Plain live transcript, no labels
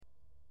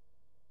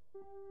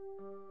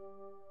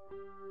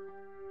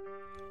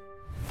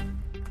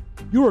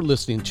You are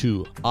listening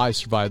to I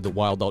Survived the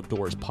Wild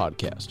Outdoors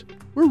podcast,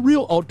 where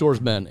real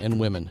outdoors men and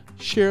women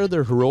share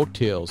their heroic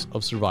tales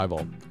of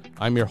survival.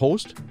 I'm your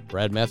host,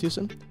 Brad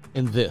Mathewson,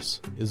 and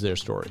this is their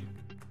story.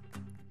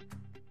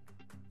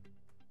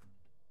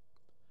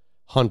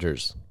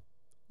 Hunters.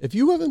 If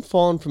you haven't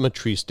fallen from a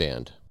tree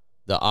stand,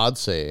 the odds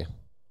say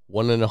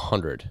 1 in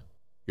 100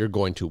 you're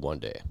going to one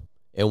day.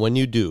 And when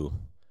you do,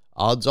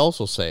 odds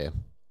also say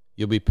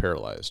you'll be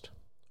paralyzed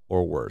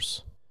or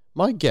worse.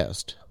 My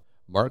guest,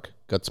 Mark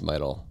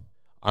Gutzmeidl,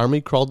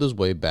 Army crawled his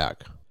way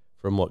back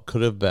from what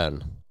could have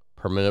been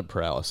permanent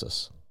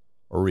paralysis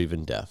or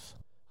even death.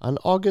 On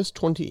August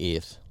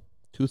 28th,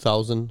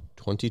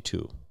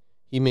 2022,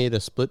 he made a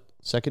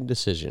split-second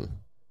decision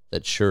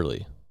that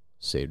surely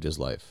saved his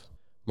life.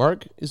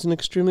 Mark is an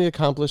extremely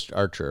accomplished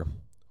archer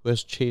who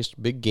has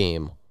chased big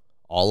game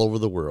all over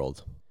the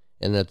world,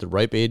 and at the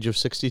ripe age of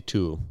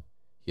 62,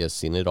 he has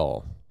seen it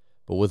all.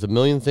 But with a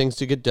million things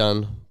to get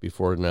done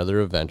before another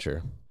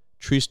adventure,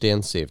 tree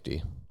stand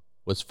safety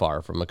was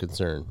far from a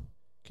concern.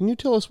 Can you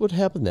tell us what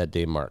happened that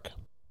day, Mark?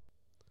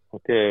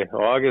 Okay,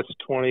 August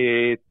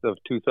 28th of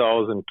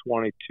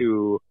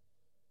 2022,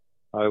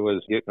 I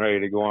was getting ready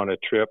to go on a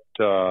trip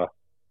to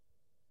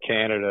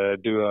Canada,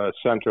 do a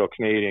Central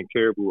Canadian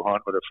caribou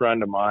hunt with a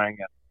friend of mine.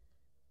 And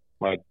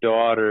my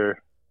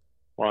daughter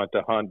wanted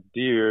to hunt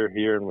deer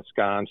here in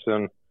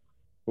Wisconsin.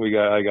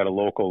 I got a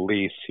local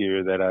lease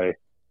here that I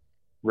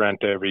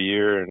rent every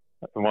year, and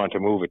I wanted to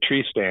move a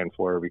tree stand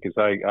for her because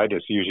I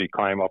just usually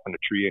climb up in a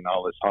tree and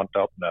I'll just hunt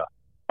up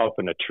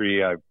in a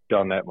tree. I've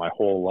done that my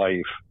whole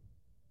life,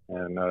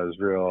 and I was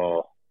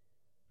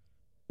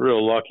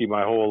real lucky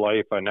my whole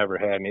life. I never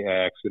had any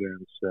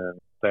accidents, and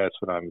that's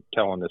what I'm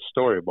telling this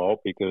story about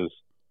because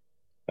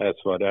that's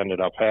what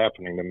ended up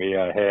happening to me.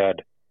 I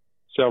had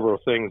several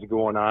things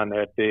going on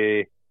that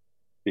day.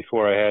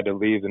 Before I had to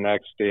leave the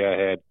next day, I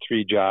had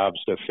 3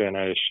 jobs to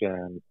finish,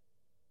 and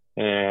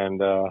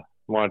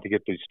wanted to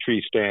get these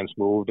tree stands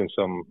moved and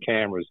some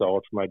cameras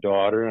out for my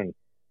daughter.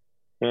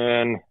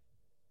 And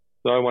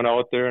so I went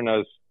out there and I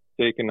was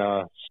taking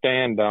a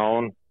stand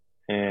down,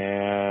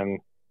 and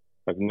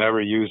I've never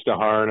used a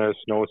harness,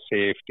 no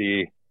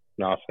safety,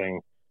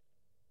 nothing.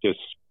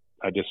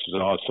 I just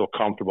was always so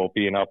comfortable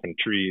being up in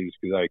trees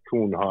because I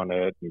coon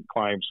hunted and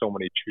climbed so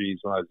many trees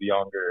when I was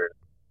younger.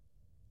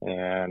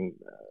 And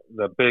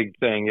the big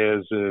thing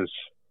is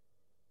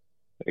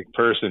a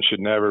person should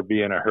never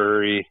be in a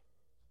hurry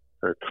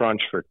or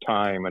crunch for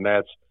time, and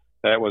that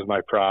was my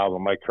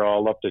problem. I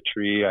crawled up the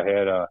tree. I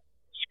had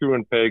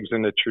screwing pegs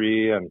in the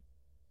tree, and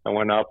I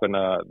went up, and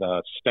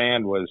the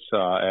stand was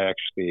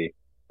actually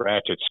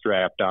ratchet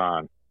strapped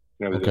on.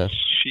 And it was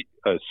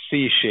a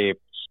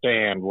C-shaped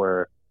stand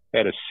where it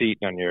had a seat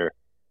on where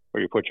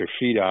you put your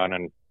feet on,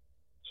 and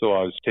so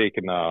I was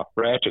taking the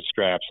ratchet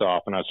straps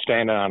off, and I was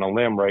standing on a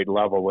limb right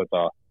level with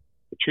the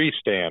tree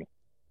stand.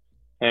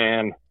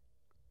 And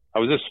I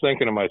was just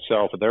thinking to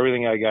myself, with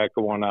everything I got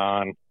going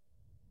on,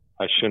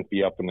 I shouldn't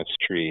be up in this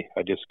tree.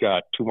 I just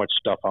got too much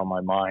stuff on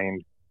my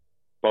mind.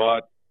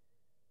 But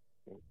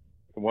it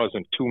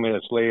wasn't 2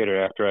 minutes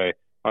later after I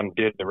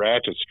undid the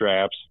ratchet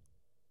straps,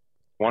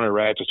 one of the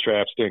ratchet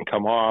straps didn't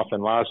come off.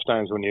 And lots of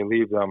times when you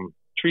leave them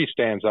tree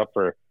stands up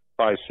for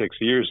 5-6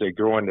 years, they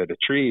grow into the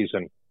trees,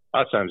 and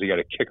lots of times you got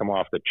to kick them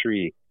off the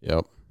tree.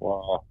 Yep.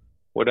 Well,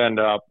 what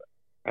ended up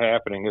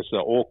happening is the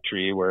oak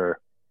tree where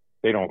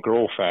they don't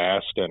grow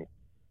fast. And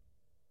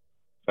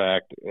in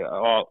fact,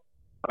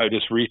 I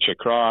just reach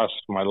across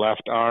my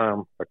left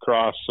arm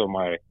across, so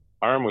my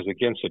arm was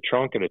against the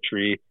trunk of the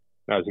tree,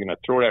 and I was going to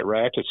throw that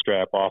ratchet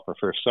strap off, and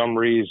for some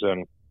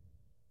reason,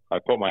 I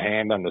put my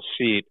hand on the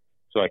seat,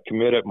 so I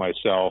committed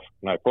myself,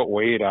 and I put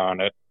weight on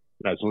it,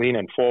 and I was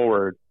leaning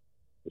forward.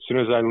 As soon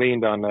as I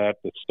leaned on that,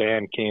 the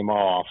stand came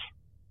off,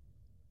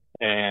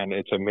 and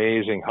it's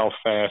amazing how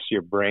fast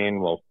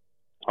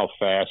how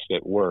fast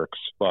it works.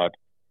 But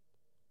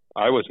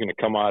I was going to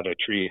come out of the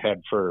tree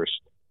head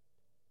first.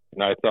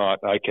 And I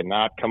thought, I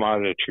cannot come out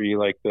of the tree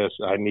like this.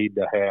 I need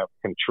to have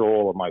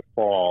control of my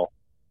fall.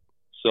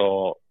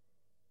 So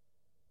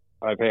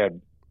I've had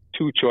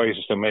 2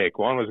 choices to make.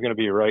 One was going to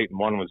be right and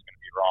one was going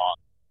to be wrong.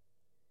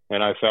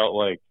 And I felt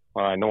like,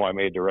 well, I know I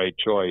made the right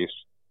choice.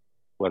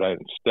 But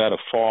instead of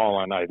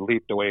falling, I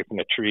leaped away from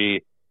the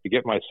tree to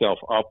get myself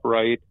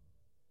upright.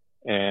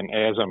 And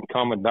as I'm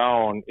coming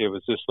down, it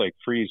was just like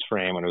freeze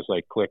frame. And it was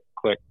like click,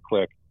 click,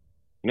 click.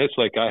 And it's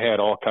like I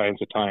had all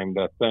kinds of time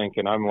to think.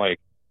 And I'm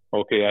like,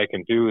 okay, I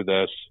can do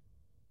this.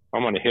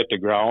 I'm going to hit the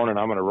ground and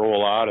I'm going to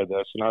roll out of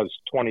this. And I was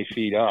 20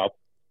 feet up.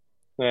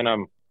 And I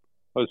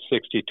was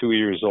 62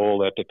 years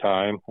old at the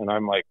time. And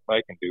I'm like,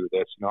 I can do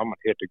this. I'm going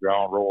to hit the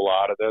ground, roll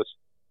out of this.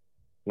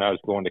 And I was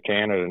going to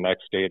Canada the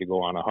next day to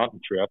go on a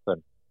hunting trip.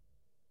 And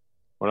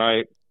when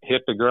I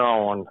hit the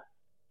ground,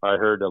 I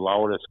heard the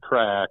loudest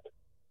crack.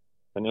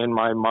 And in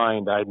my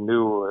mind, I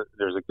knew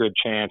there's a good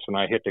chance when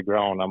I hit the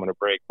ground, I'm going to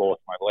break both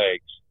my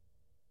legs.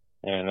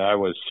 And I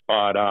was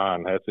spot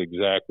on. That's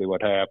exactly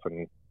what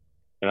happened.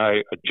 And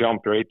I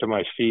jumped right to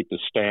my feet to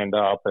stand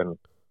up, and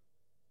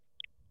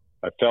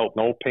I felt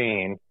no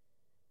pain.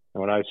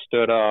 And when I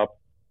stood up,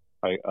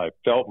 I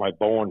felt my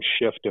bone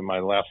shift in my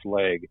left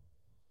leg,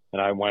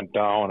 and I went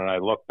down and I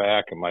looked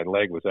back and my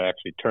leg was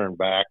actually turned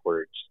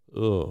backwards.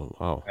 Oh,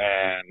 wow.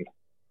 And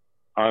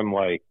I'm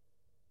like,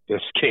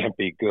 this can't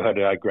be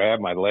good. I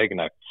grabbed my leg and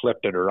I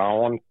flipped it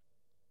around,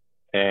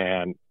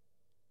 and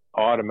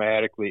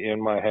automatically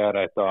in my head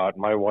I thought,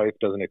 my wife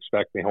doesn't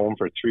expect me home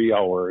for 3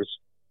 hours,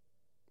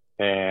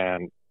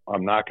 and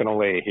I'm not going to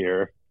lay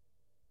here.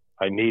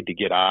 I need to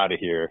get out of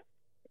here.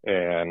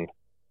 And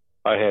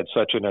I had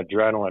such an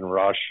adrenaline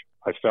rush.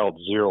 I felt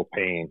zero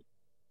pain.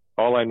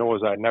 All I know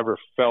is I never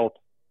felt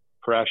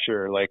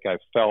pressure like I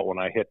felt when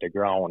I hit the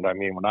ground. I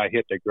mean, when I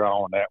hit the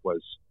ground, that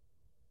was,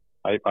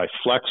 I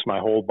flexed my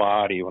whole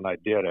body when I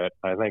did it.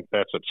 I think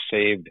that's what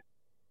saved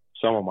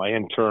some of my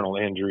internal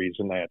injuries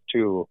in that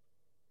too.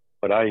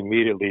 But I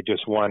immediately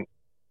just went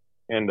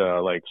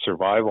into like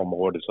survival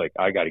mode. It's like,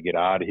 I got to get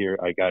out of here.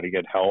 I got to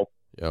get help.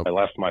 Yep. I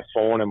left my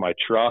phone in my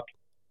truck,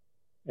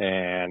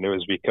 and it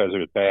was because there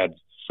was bad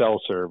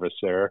cell service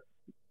there.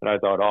 And I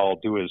thought all I'll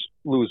do is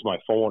lose my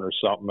phone or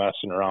something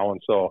messing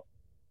around. So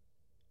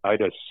I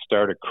just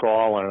started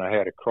crawling, and I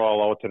had to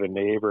crawl out to the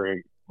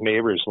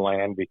neighbor's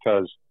land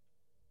because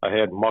I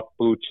had muck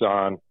boots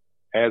on.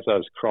 As I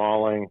was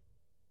crawling,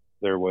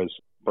 there was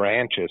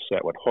branches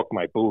that would hook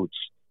my boots,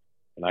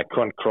 and I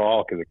couldn't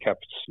crawl because it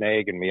kept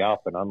snagging me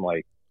up. And I'm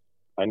like,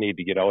 I need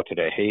to get out to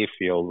the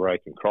hayfield where I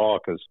can crawl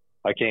because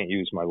I can't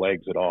use my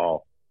legs at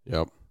all.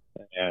 Yep.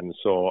 And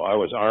so I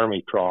was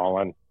army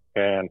crawling,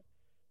 and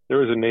there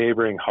was a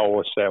neighboring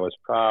house that was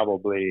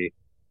probably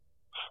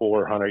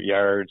 400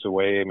 yards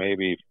away,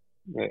 maybe,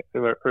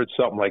 or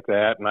something like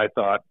that. And I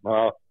thought,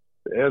 well,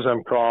 as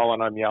I'm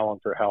crawling, I'm yelling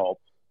for help.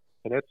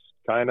 And it's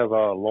kind of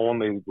a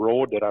lonely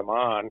road that I'm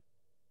on.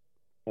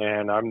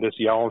 And I'm just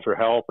yelling for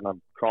help, and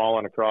I'm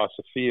crawling across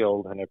the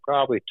field. And it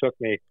probably took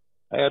me,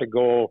 I had to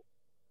go,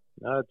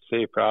 I'd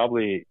say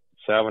probably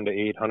 700 to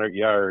 800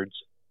 yards.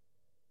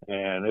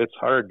 And it's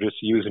hard just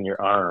using your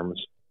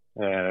arms.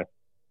 And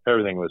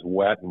everything was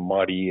wet and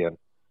muddy,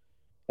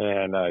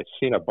 and I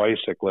seen a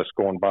bicyclist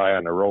going by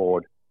on the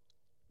road,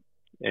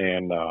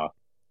 and I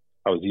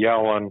was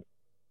yelling,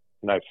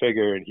 and I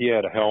figured he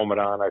had a helmet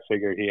on. I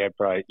figured he had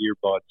probably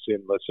earbuds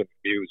in, listening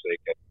to music,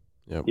 and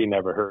Yep. he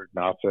never heard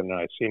nothing. And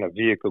I seen a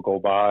vehicle go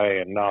by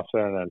and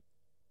nothing,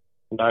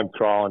 and I'm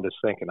crawling, just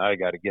thinking I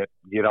got to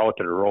get out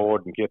to the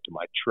road and get to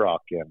my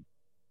truck, and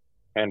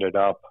ended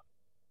up,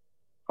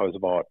 I was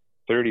about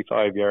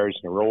 35 yards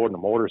in the road, and the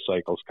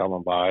motorcycle's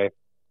coming by.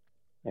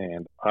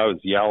 And I was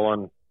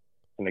yelling,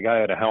 and the guy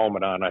had a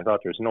helmet on. I thought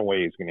there's no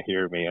way he's going to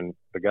hear me. And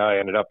the guy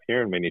ended up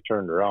hearing me, and he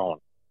turned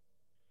around.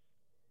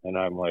 And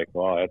I'm like,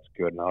 well, that's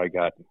good. Now I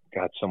got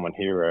someone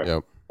here.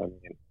 Yep. I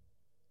mean,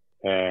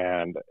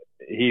 and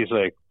he's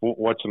like,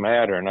 what's the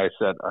matter? And I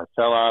said, I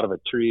fell out of a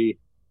tree.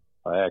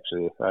 I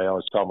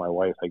always tell my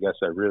wife, I guess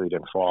I really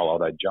didn't fall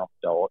out. I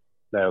jumped out.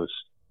 That was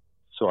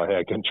so I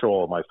had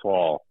control of my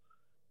fall.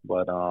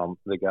 But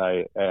the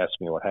guy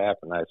asked me what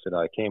happened. I said,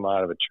 I came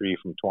out of a tree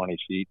from 20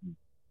 feet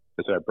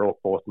because I broke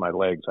both my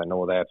legs. I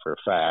know that for a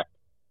fact.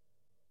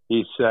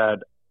 He said,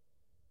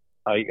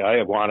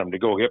 I want him to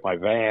go get my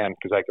van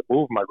because I could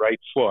move my right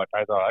foot.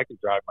 I thought I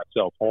could drive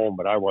myself home,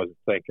 but I wasn't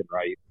thinking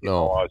right. You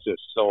know, I was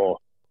just so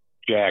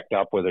jacked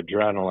up with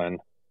adrenaline.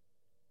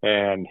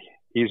 And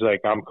he's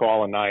like, I'm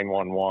calling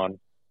 911.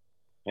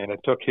 And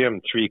it took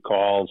him 3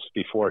 calls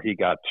before he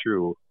got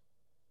through.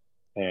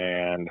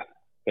 And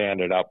they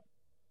ended up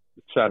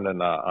sending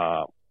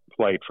a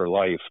Flight for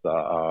Life,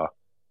 the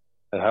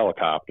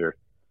helicopter.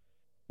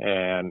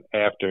 And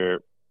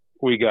after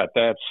we got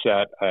that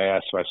set, I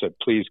asked him, I said,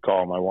 please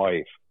call my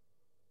wife.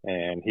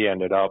 And he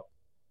ended up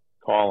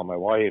calling my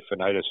wife.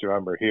 And I just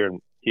remember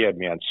hearing, he had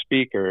me on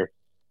speaker,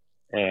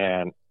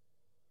 and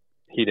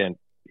he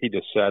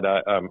just said,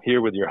 I'm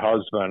here with your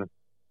husband.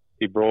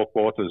 He broke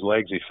both his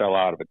legs. He fell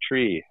out of a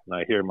tree. And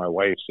I hear my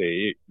wife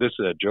say, this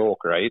is a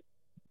joke, right?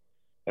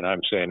 And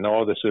I'm saying,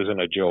 no, this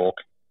isn't a joke.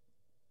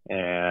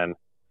 And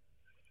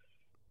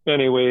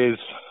anyways,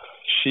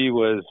 she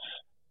was,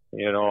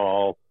 you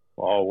know,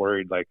 all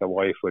worried like a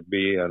wife would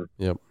be. And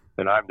Yep.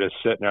 and I'm just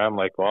sitting there. I'm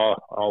like,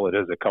 well, all it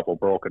is a couple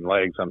broken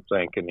legs, I'm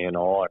thinking, you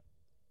know.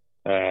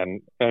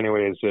 And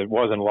anyways, it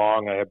wasn't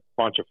long. I had a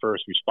bunch of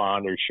first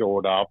responders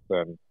showed up,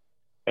 and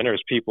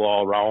there's people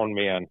all around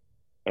me. And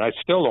I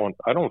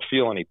don't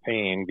feel any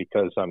pain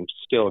because I'm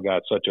still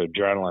got such an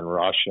adrenaline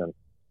rush. And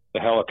the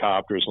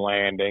helicopter's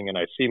landing, and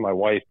I see my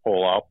wife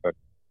pull up, and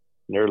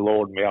they're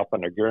loading me up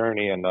on a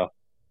gurney, and the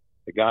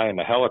guy in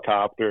the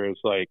helicopter is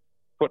like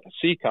putting a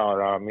seat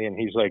counter on me, and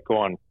he's like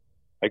going,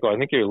 I go, I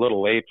think you're a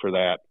little late for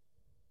that.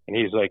 And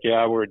he's like,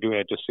 yeah, we're doing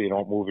it just so you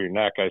don't move your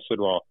neck. I said,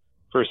 well,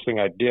 first thing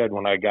I did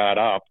when I got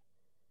up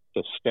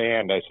to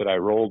stand, I said, I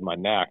rolled my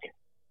neck.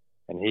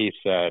 And he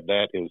said,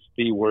 that is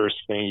the worst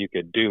thing you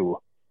could do.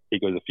 He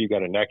goes, if you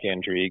got a neck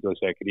injury, he goes,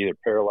 that could either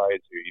paralyze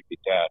you or you'd be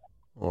dead.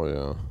 Oh,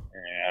 yeah.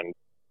 And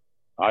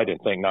I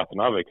didn't think nothing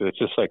of it because it's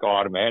just like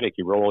automatic.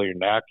 You roll your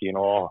neck, you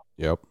know.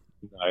 Yep.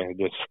 I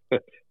just,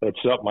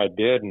 that's something I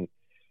did.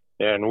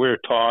 And we were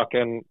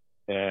talking,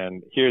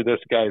 and here this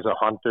guy's a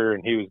hunter,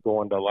 and he was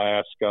going to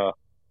Alaska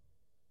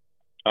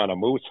on a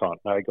moose hunt.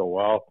 And I go,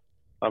 well,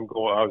 I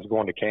was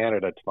going to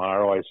Canada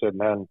tomorrow. I said,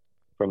 and then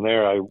from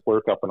there, I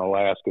work up in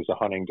Alaska as a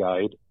hunting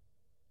guide.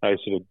 I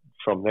said,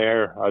 from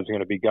there, I was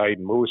going to be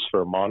guiding moose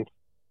for a month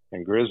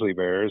and grizzly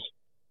bears.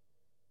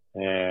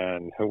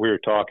 And we were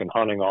talking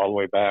hunting all the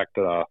way back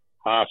to the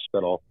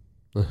hospital.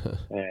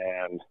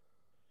 And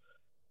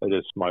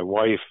my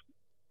wife,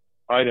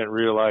 I didn't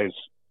realize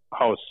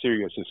how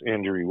serious this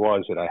injury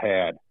was that I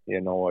had.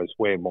 It was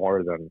way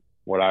more than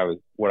what I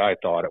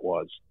thought it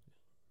was.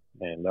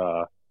 And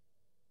I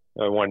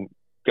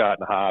got in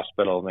the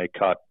hospital and they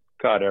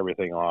cut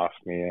everything off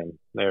me, and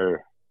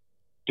they're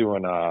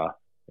doing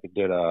they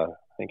did I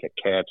think a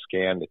CAT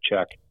scan to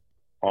check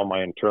all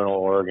my internal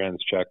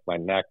organs, check my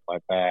neck, my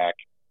back,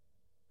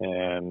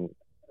 and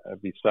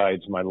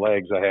besides my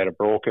legs, I had a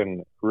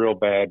real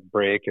bad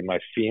break in my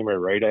femur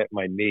right at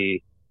my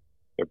knee.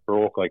 It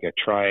broke like a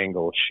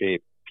triangle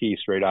shaped piece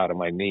right out of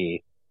my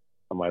knee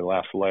on my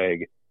left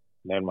leg.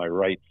 And then my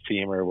right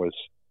femur was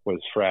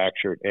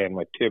fractured and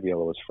my tibia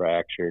was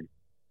fractured.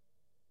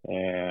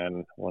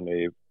 And when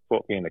they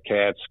put me in the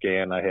CAT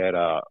scan, I had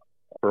a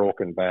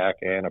broken back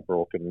and a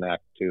broken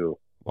neck too.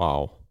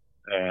 Wow.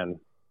 And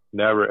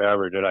never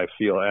ever did I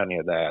feel any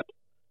of that.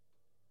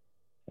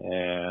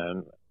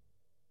 And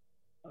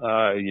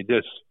you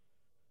just,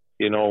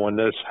 when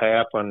this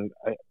happened,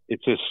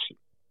 it's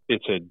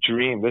a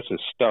dream. This is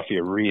stuff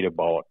you read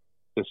about.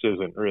 This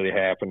isn't really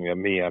happening to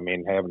me. I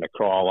mean, having to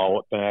crawl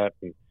out that,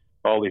 and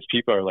all these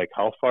people are like,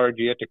 how far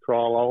do you have to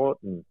crawl out?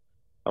 And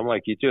I'm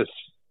like, you get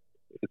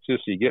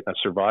in a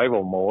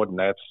survival mode, and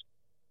that's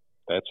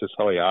just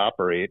how you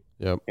operate.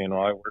 Yep.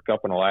 I work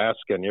up in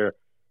Alaska, and you're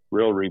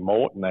real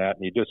remote in that,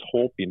 and you just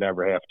hope you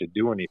never have to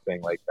do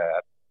anything like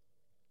that.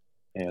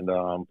 And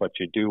but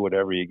you do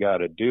whatever you got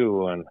to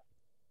do. And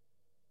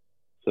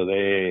so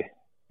they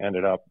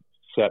ended up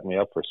setting me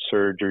up for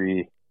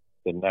surgery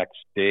the next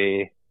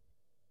day.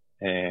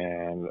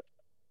 And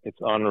it's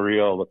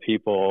unreal, the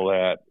people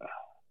that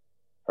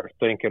are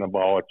thinking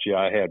about you.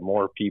 I had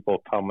more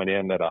people coming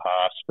in at a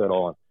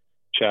hospital and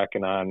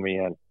checking on me,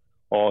 and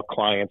all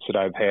clients that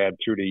I've had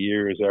through the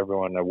years,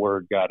 everyone, the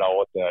word got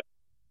out that,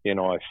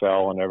 I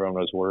fell and everyone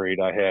was worried.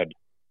 I had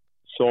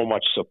so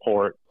much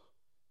support.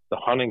 The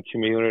hunting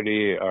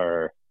community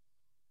are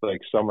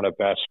like some of the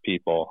best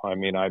people. I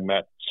mean, I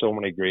met so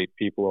many great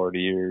people over the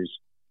years,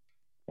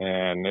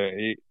 and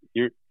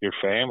your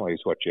family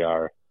is what you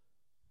are.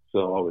 So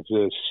it was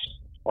just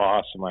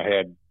awesome. I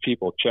had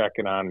people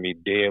checking on me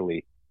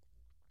daily,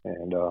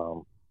 and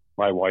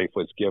my wife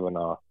was given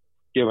an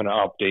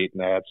update in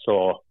that.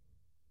 So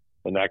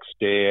the next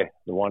day,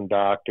 the one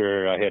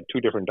doctor, I had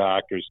two different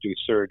doctors do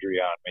surgery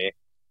on me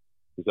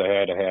because I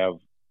had to have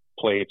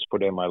plates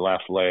put in my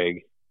left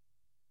leg,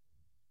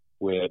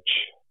 which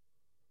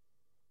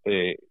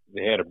they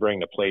had to bring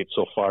the plate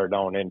so far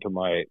down into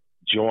my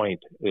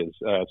joint.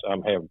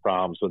 I'm having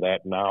problems with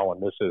that now,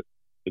 and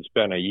it's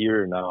been a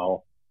year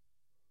now,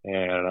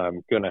 and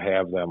I'm going to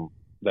have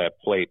that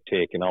plate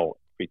taken out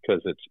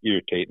because it's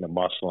irritating the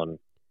muscle and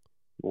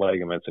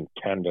ligaments and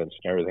tendons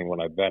and everything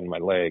when I bend my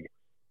leg.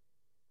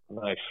 And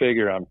I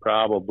figure I'm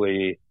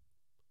probably,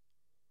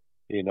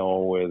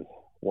 with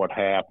what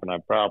happened,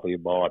 I'm probably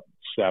about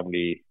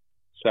 70%,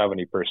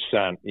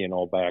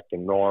 back to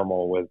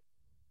normal with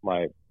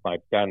my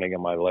bending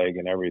of my leg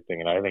and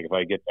everything. And I think if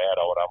I get that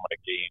out, I'm going to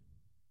gain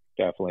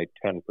definitely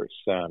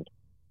 10%.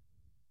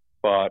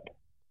 But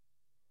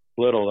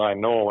little I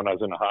know, when I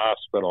was in the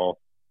hospital,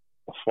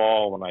 the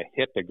fall, when I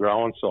hit the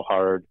ground so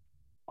hard,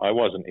 I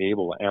wasn't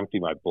able to empty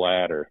my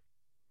bladder.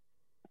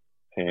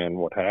 And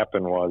what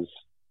happened was,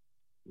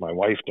 my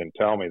wife didn't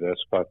tell me this,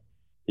 but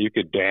you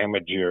could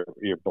damage your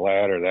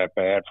bladder that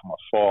bad from a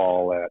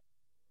fall that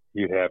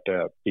you'd have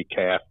to be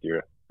calfed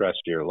your rest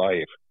of your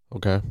life.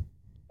 Okay.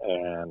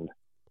 And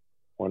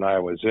when I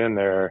was in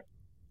there,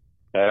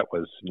 that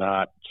was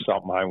not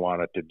something I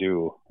wanted to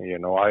do.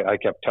 I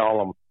kept telling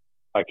them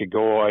I could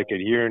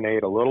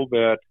urinate a little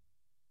bit,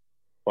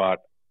 but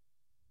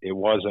it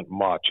wasn't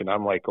much. And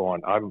I'm like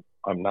going, I'm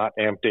not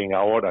emptying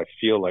out. I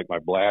feel like my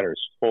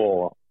bladder's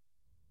full.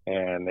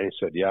 And they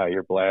said, yeah,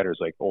 your bladder's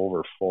like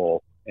over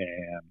full.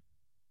 And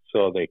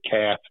so they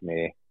calfed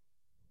me.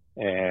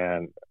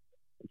 And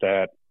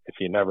that, if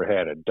you never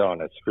had it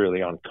done, it's really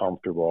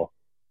uncomfortable.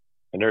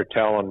 And they're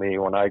telling me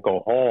when I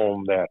go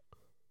home that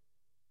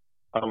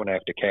I'm going to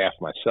have to calf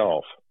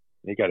myself.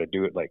 You got to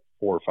do it like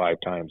 4 or 5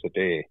 times a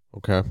day.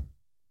 Okay.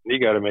 You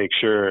got to make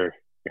sure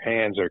your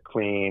hands are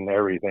clean,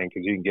 everything,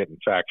 because you can get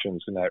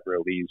infections and that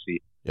real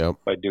easy. Yep.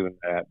 By doing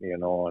that,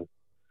 And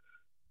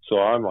so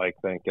I'm like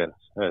thinking,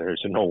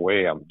 there's no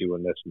way I'm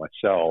doing this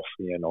myself,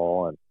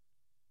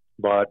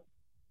 but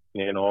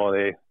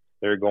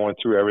they're going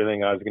through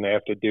everything I was going to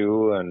have to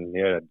do, and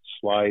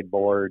slide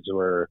boards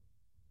were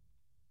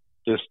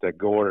just to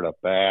go to the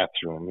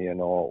bathroom, it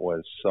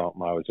was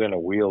something. I was in a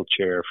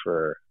wheelchair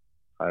for,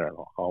 I don't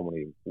know how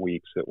many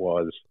weeks it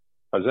was.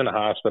 I was in a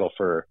hospital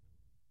for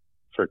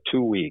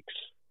 2 weeks.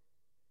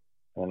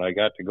 When I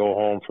got to go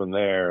home from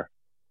there,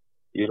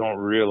 you don't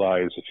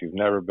realize, if you've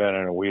never been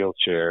in a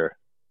wheelchair,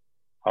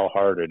 how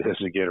hard it is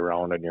to get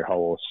around in your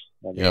house.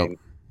 I mean,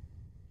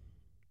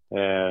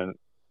 and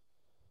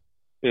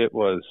it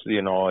was,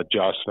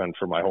 adjustment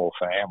for my whole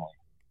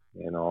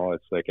family.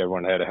 It's like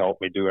everyone had to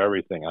help me do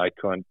everything. I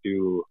couldn't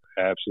do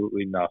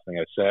absolutely nothing.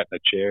 I sat in a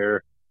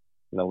chair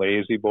in a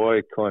lazy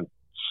boy, couldn't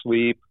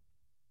sleep.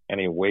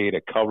 Any weight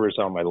of covers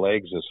on my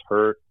legs is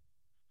hurt.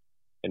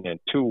 And in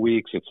 2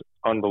 weeks, it's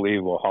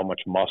unbelievable how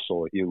much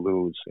muscle you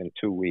lose in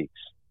 2 weeks.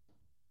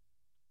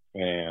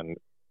 And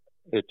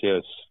it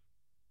just,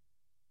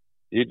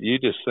 you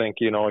just think,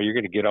 you're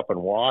going to get up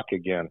and walk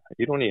again.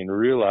 You don't even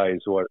realize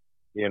what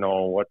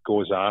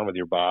goes on with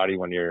your body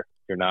when you're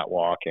not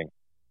walking,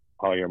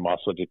 how your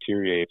muscle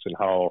deteriorates, and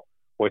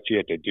what you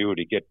had to do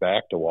to get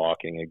back to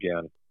walking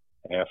again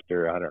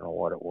after, I don't know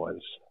what it was.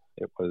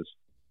 I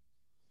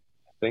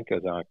think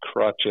it was on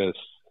crutches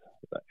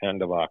at the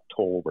end of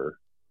October.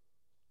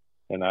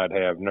 And I'd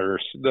have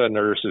the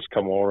nurses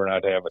come over, and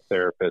I'd have a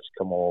therapist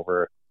come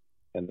over,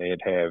 and they'd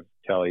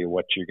tell you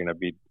what you're going to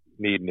be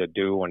needing to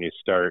do when you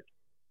start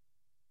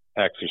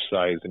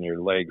exercising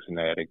your legs and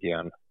that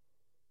again.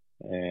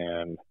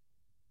 And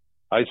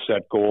I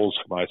set goals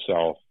for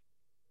myself.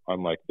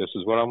 I'm like, this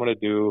is what I'm going to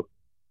do.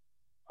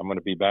 I'm going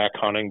to be back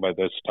hunting by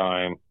this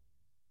time.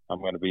 I'm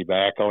going to be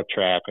back out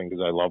trapping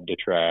because I love to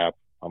trap.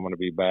 I'm going to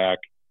be back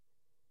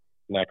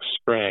next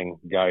spring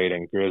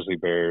guiding grizzly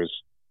bears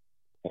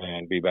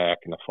and be back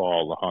in the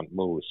fall to hunt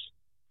moose.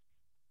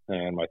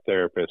 And my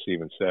therapist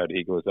even said,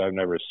 he goes, I've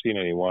never seen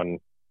anyone,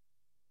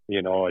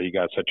 he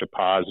got such a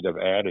positive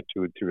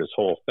attitude through this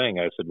whole thing.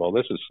 I said, well,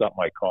 this is something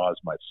I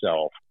caused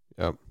myself.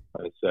 Yep.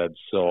 I said,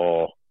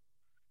 so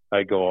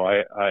I go,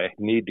 I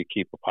need to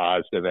keep a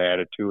positive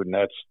attitude, and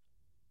that's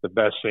the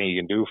best thing you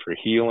can do for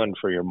healing,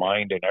 for your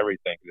mind and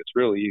everything. It's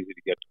really easy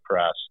to get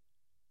depressed.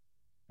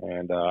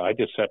 And I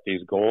just set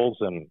these goals,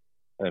 and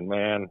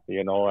man,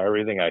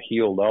 everything, I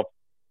healed up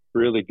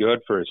really good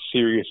for as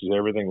serious as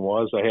everything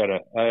was. I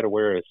had to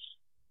wear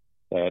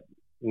that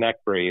neck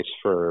brace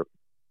for,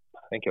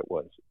 I think it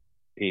was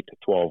 8 to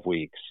 12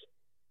 weeks.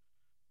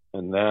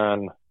 And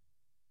then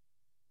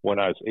when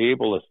I was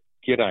able to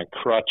get on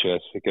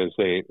crutches, because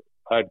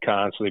I'd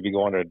constantly be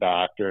going to a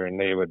doctor, and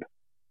they would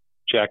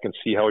check and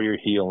see how you're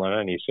healing.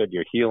 And he said,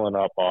 you're healing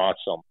up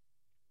awesome.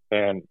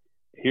 And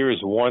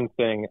here's one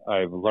thing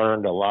I've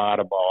learned a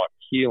lot about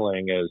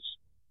healing is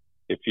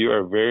if you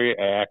are very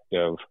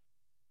active,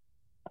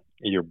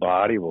 your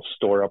body will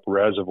store up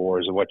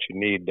reservoirs of what you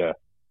need to,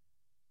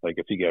 like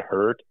if you get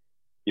hurt,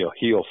 you'll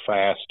heal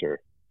faster.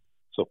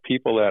 So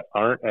people that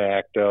aren't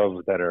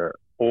active, that are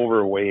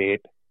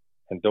overweight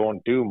and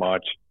don't do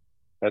much,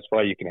 that's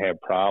why you can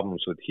have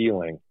problems with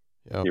healing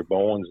your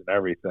bones and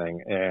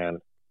everything. And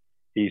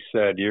he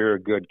said, you're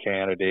a good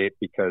candidate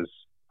because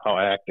how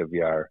active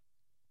you are.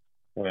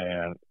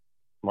 And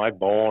my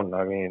bone,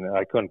 I mean,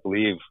 I couldn't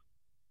believe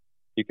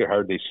you could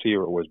hardly see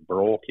where it was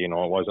broke. It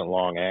wasn't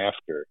long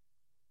after.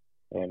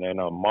 And in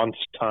a month's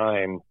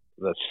time,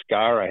 the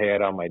scar I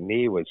had on my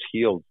knee was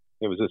healed.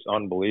 It was just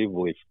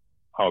unbelievably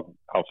how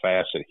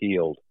fast it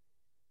healed.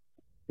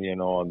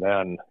 And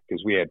then,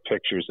 because we had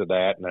pictures of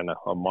that, and then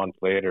a month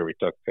later we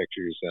took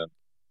pictures, and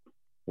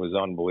it was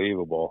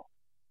unbelievable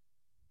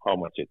how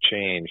much it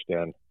changed.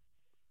 And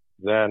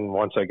then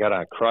once I got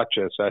on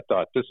crutches, I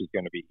thought this is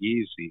going to be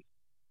easy.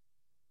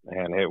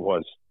 And it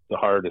was the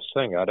hardest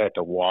thing. I'd have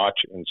to watch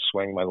and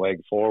swing my leg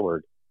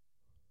forward,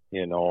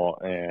 and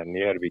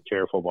you had to be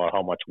careful about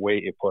how much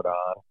weight you put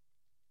on.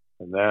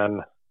 And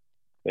then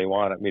they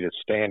wanted me to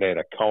stand at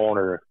a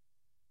counter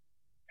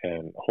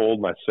and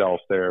hold myself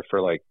there for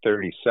like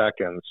 30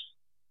 seconds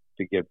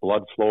to get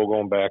blood flow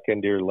going back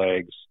into your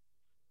legs,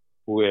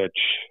 which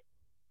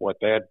what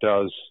that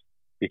does,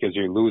 because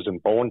you're losing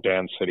bone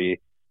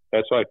density,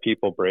 that's why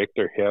people break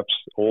their hips.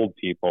 Old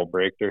people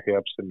break their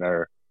hips and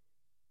they're,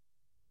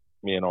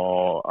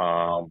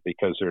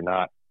 because they're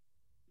not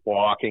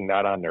walking,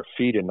 not on their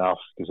feet enough,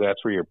 because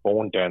that's where your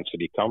bone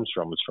density comes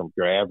from. It's from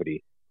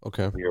gravity.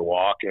 Okay. You're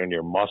walking and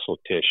your muscle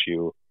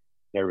tissue,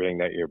 everything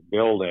that you're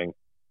building.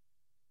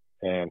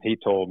 And he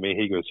told me,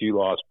 he goes, you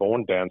lost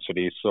bone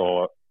density,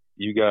 so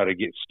you got to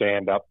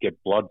stand up, get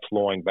blood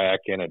flowing back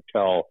in, and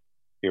tell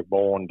your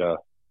bone to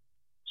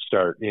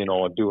start,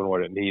 doing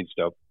what it needs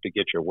to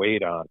get your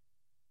weight on.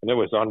 And it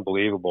was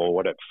unbelievable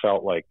what it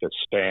felt like to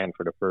stand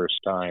for the first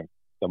time.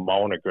 The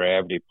amount of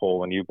gravity pull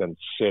when you've been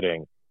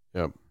sitting.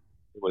 Yep.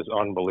 It was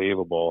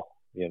unbelievable,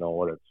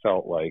 what it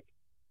felt like.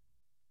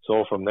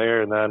 So from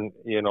there, and then,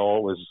 it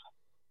was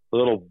a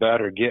little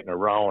better getting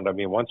around. I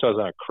mean, once I was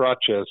on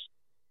crutches,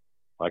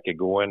 I could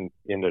go into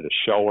the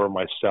shower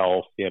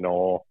myself,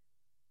 because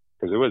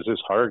it was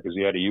just hard because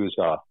you had to use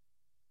a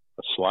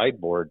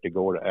slide board to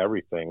go to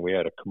everything. We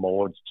had a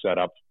commode set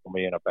up for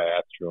me in a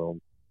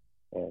bathroom,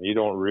 and you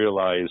don't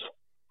realize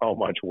how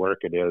much work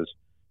it is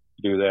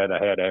to do that.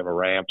 I had to have a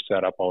ramp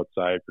set up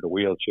outside for the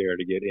wheelchair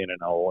to get in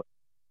and out.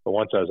 But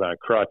once I was on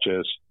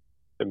crutches,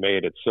 it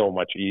made it so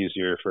much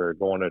easier for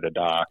going to the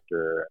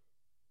doctor.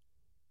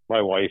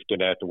 My wife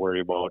didn't have to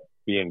worry about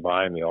being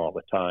by me all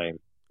the time,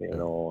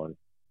 and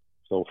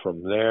so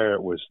from there,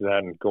 it was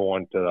then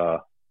going to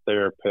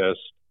therapist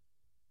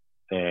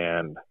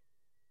and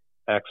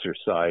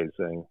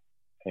exercising.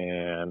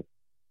 And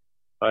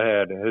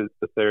the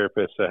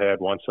therapist I had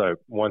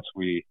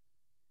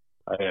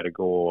I had to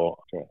go,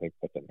 I can't think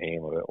what the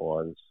name of it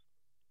was.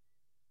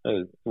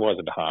 It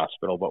wasn't a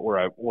hospital, but where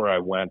I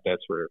went,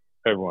 that's where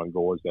everyone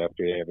goes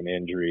after they have an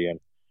injury. And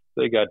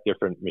they got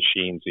different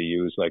machines to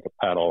use, like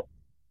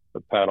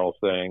the pedal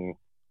thing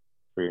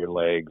for your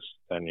legs,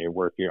 and you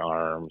work your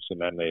arms,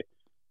 and then they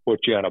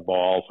put you on a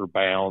ball for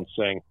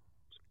balancing.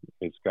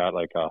 It's got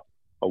like a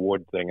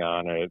wood thing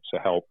on it to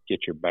help get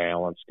your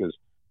balance, because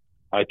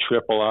I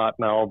trip a lot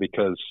now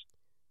because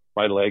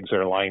my legs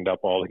are lined up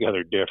all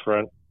together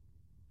different.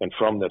 And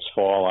from this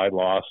fall, I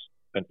lost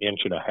 1.5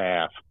 inches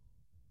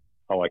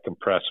how I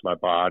compress my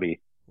body.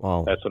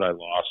 Wow. That's what I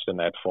lost in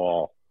that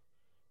fall.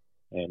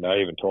 And I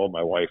even told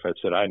my wife, I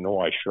said, I know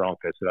I shrunk.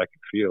 I said, I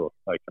could feel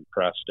I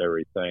compressed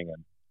everything.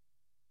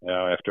 And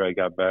after I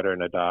got better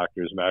and the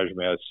doctors measured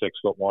me, I was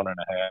 6'1.5".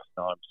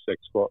 Now I'm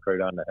 6 foot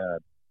right on the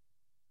head.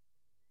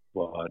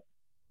 But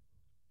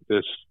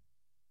this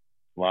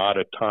lot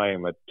of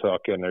time it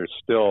took, and there's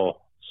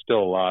still a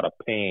lot of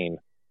pain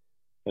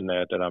in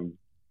that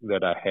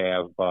I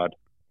have. But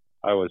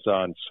I was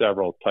on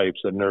several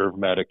types of nerve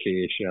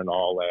medication and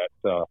all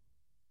that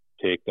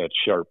take that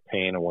sharp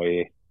pain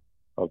away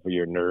of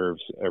your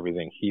nerves,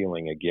 everything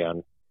healing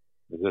again.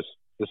 This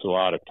is a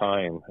lot of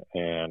time,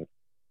 and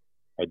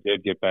I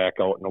did get back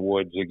out in the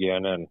woods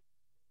again in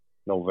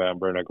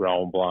November in a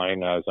ground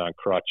blind. I was on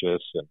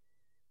crutches, and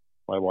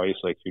my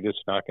wife's like, "You're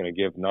just not going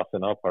to give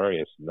nothing up, are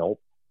you?" I said,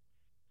 "Nope."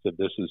 I said,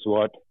 "This is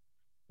what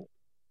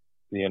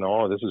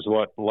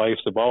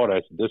life's about."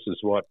 I said, "This is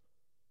what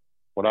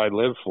I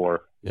live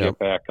for." Yep. Get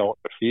back out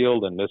in the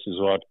field, and this is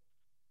what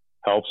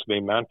helps me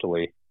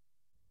mentally.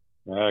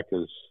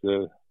 Because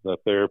the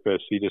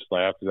therapist, he just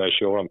laughed as I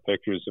show him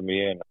pictures of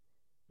me and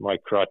my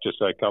crutches.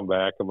 I come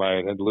back and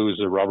I'd lose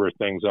the rubber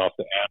things off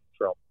the end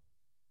from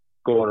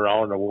going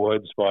around in the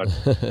woods. But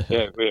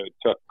it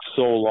took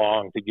so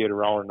long to get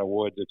around in the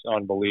woods. It's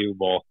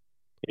unbelievable,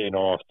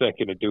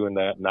 thinking of doing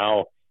that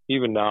now.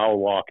 Even now,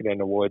 walking in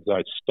the woods,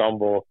 I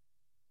stumble.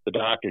 The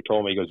doctor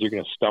told me, he goes, "You're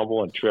going to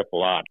stumble and trip a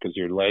lot because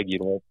your leg, you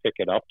won't pick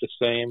it up the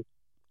same."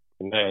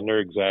 And they're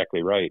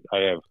exactly right. I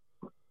have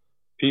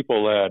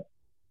people that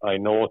I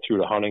know through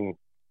the hunting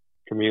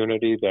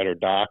community that are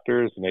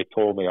doctors, and they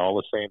told me all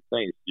the same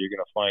things. You're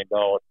going to find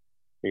out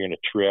you're going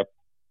to trip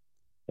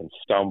and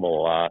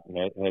stumble a lot,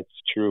 and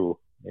it's true,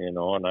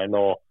 And I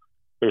know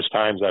there's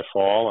times I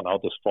fall, and I'll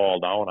just fall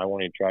down. I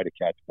won't even try to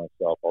catch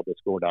myself. I'll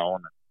just go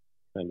down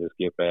and just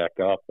get back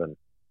up.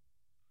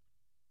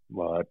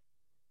 But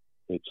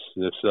it's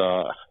this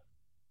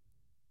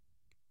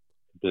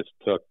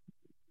took,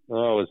 it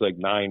was like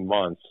 9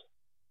 months,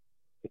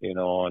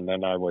 and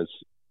then I was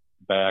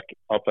back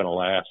up in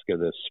Alaska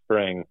this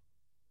spring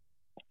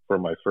for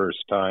my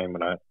first time,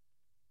 and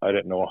I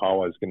didn't know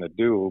how I was going to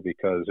do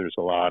because there's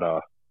a lot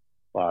of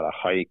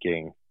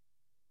hiking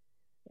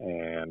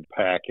and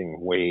packing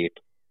weight,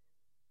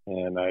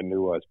 and I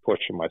knew I was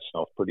pushing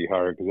myself pretty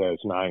hard because I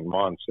was 9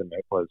 months, and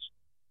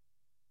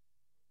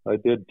I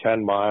did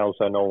 10 miles,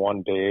 I know,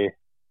 one day,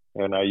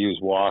 and I use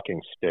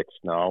walking sticks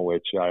now,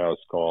 which I always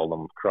call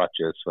them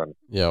crutches when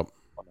I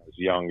was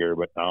younger,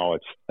 but now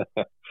it's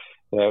that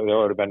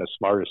would have been the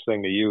smartest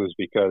thing to use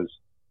because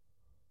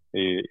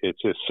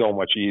it's just so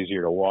much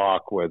easier to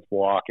walk with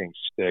walking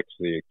sticks.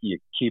 You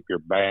keep your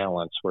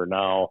balance, where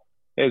now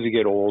as you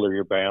get older,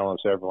 your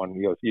balance,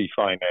 you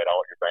find that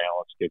out, your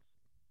balance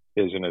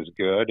isn't as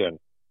good,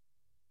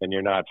 and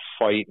you're not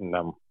fighting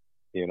them,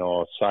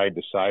 side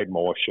to side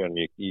motion.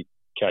 You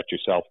catch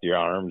yourself with your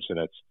arms, and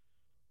it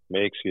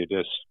makes you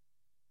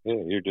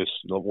you're just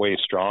way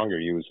stronger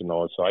using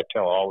those. So I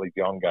tell all these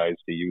young guys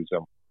to use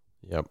them.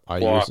 Yep, I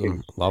use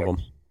them, love them.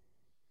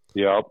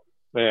 Yep,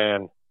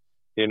 and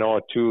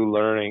too,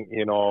 learning,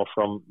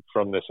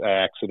 from this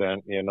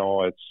accident,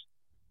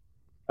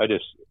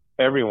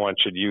 everyone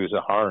should use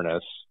a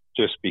harness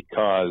just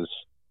because,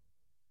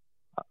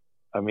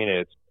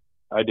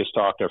 I just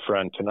talked to a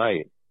friend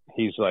tonight.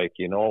 He's like,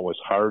 it was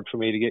hard for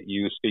me to get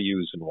used to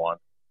using one,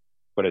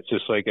 but it's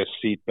just like a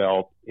seat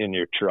belt in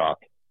your truck.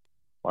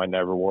 I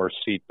never wore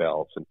seat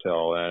belts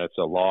until, and it's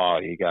a law,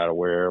 you got to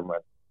wear them.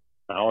 And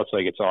now it's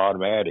like it's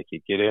automatic. You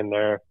get in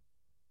there,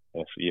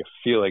 if you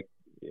feel like,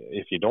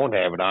 if you don't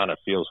have it on, it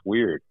feels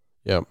weird.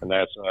 Yep. And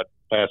that's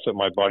what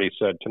my buddy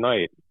said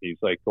tonight. He's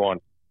like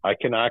I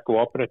cannot go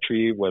up in a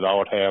tree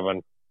without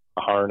having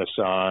a harness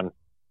on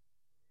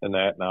and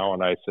that now.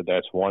 And I said,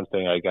 that's one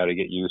thing I got to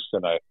get used to.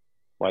 And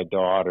my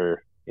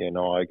daughter,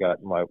 I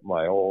got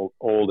my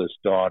oldest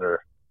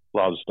daughter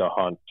loves to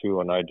hunt too.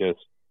 And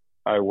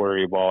I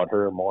worry about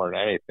her more than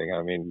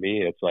anything.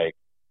 Me, it's like,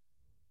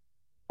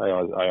 I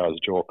always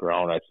joke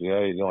around. I said,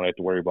 yeah, you don't have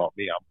to worry about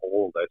me. I'm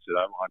old. I said,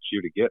 I want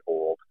you to get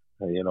old,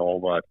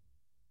 but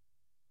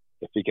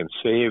if you can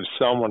save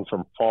someone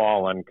from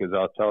falling, because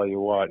I'll tell you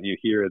what, you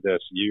hear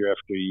this year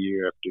after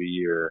year after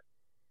year,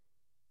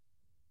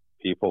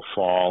 people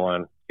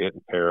falling,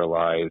 getting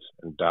paralyzed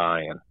and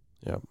dying.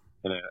 Yep.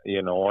 And,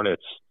 and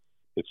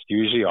it's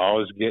usually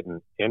always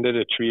getting into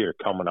the tree or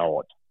coming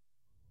out,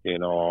 you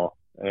know.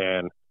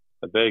 And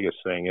the biggest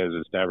thing is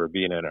never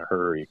being in a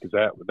hurry,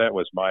 because that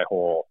was my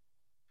whole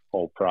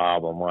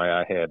problem, why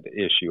I had the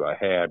issue I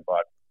had.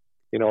 But,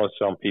 you know,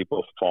 some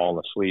people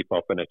falling asleep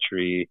up in a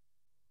tree,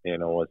 you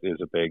know, is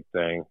a big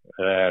thing.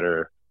 That,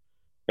 or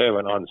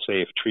having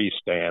unsafe tree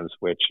stands,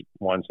 which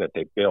ones that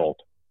they built,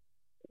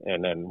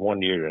 and then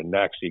one year to the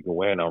next you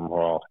go in them,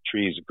 well,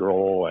 trees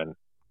grow and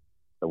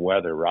the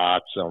weather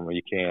rots them.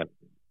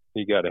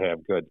 You got to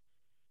have good.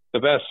 The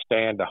best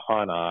stand to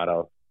hunt out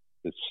of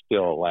is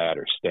still a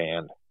ladder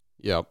stand.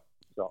 Yep.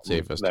 Something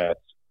Safest. That's,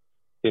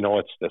 you know,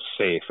 it's the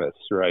safest,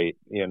 right?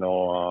 You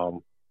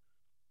know,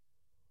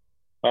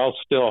 I'll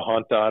still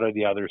hunt out of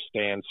the other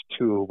stands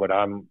too, but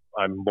I'm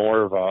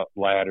more of a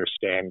ladder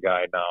stand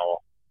guy now,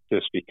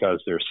 just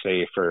because they're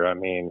safer. I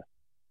mean,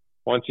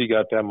 once you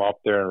got them up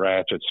there and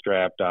ratchet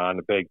strapped on,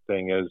 the big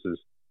thing is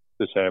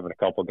just having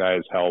a couple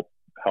guys help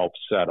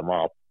set them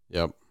up.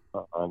 Yep.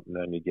 And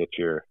then you get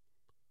your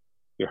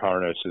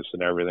harnesses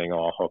and everything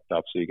all hooked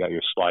up, so you got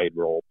your slide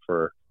rope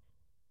for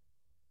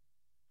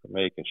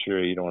making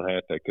sure you don't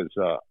have to.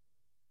 Because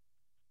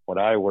what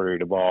I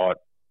worried about,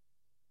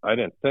 I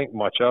didn't think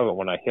much of it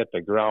when I hit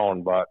the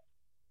ground, but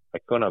I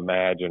couldn't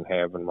imagine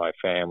having my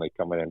family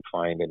coming in and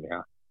finding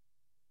you,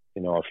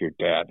 you know, if you're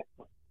dead,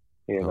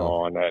 you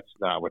know, and that's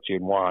not what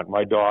you'd want.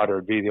 My daughter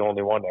would be the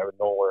only one that would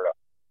know where to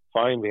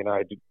find me, and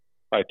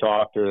I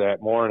talked to her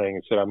that morning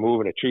and said, I'm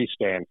moving a tree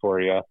stand for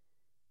you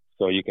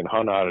so you can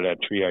hunt out of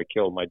that tree I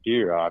killed my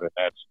deer out, and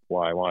that's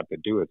why I wanted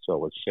to do it, so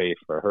it was safe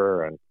for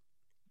her, and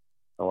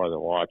I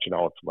wasn't watching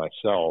out for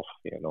myself,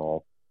 you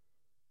know.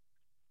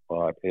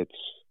 But it's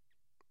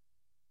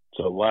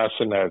a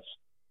lesson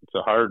it's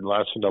a hard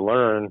lesson to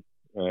learn,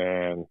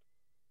 and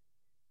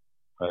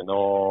I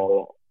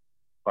know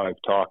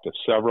I've talked to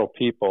several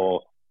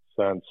people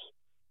since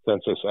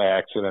this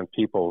accident.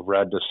 People have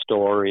read the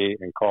story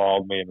and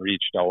called me and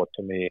reached out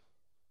to me,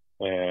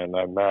 and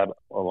I've met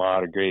a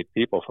lot of great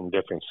people from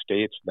different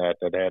states that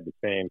had the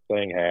same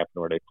thing happen,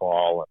 where they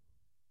fall.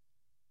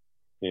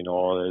 And, you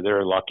know,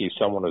 they're lucky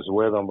someone was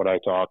with them. But I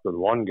talked with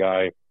one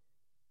guy.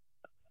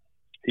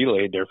 He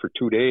laid there for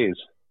 2 days.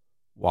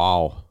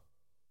 Wow.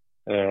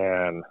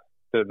 And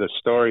the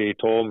story he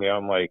told me,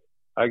 I'm like,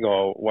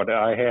 what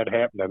I had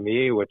happened to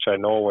me, which I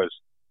know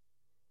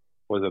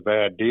was a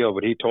bad deal,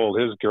 but he told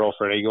his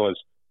girlfriend, he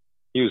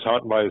was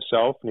hunting by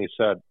himself, and he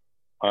said,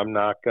 I'm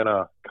not going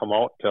to come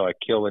out till I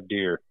kill a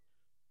deer.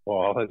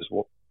 Well, his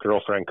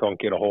girlfriend couldn't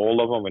get a hold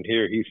of him, and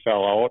here he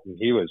fell out, and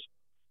he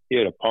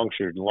had a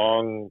punctured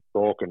lung,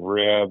 broken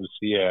ribs.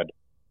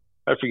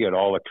 I forget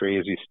all the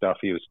crazy stuff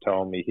he was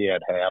telling me he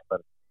had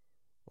happened.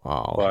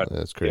 Wow, but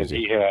that's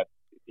crazy.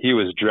 He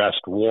was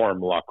dressed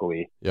warm,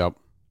 luckily. Yep.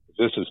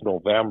 This is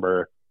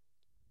November.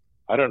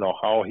 I don't know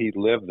how he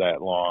lived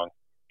that long.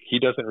 He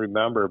doesn't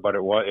remember, but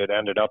it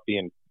ended up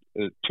being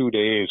 2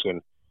 days,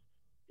 and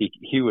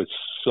he was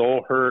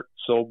so hurt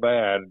so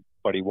bad,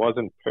 but he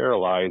wasn't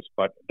paralyzed,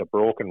 but the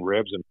broken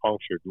ribs and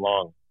punctured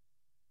lung.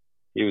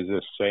 He was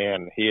just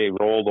saying, he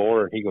rolled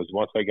over, and he goes,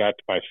 once I got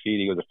to my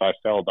feet, he goes, if I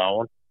fell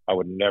down, I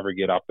would never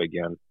get up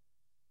again.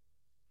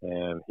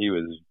 And he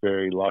was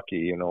very lucky,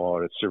 you know,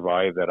 to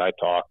survive that. I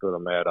talked with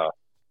him at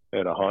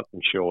a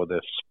hunting show this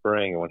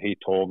spring. When he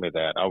told me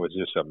that, I was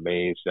just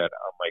amazed that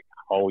I'm like,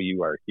 how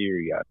you are here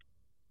yet,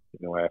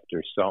 you know,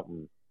 after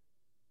something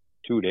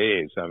 2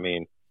 days. I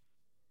mean,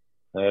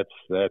 that's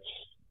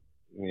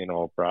you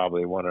know,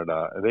 probably one of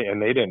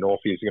and they didn't know if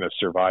he was going to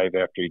survive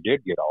after he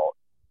did get out.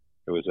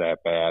 It was that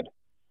bad.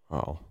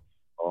 Wow.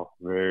 Oh,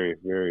 very,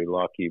 very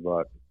lucky.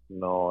 But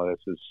no, this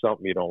is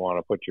something you don't want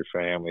to put your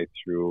family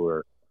through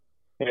or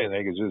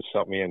anything. It's just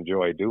something you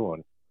enjoy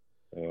doing.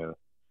 Yeah.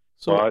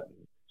 So but,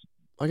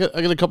 I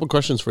got a couple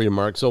questions for you,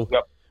 Mark. So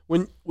yep.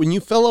 when you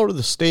fell out of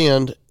the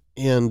stand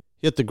and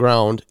hit the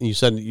ground, and you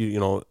said you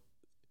know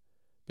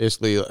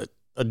basically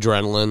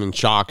adrenaline and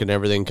shock and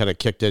everything kind of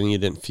kicked in, and you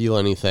didn't feel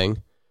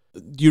anything.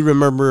 Do you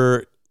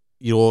remember?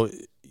 You know,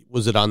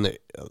 was it on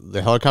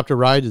the helicopter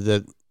ride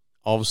that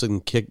all of a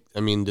sudden kicked? I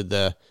mean, did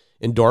the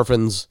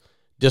endorphins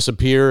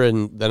disappear,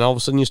 and then all of a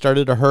sudden you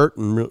started to hurt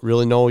and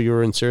really know you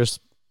were in serious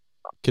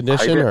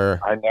condition?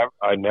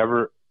 I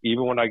never,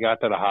 even when I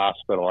got to the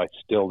hospital, I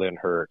still didn't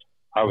hurt.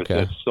 I was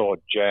just so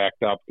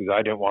jacked up because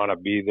I didn't want to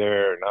be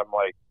there. And I'm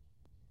like,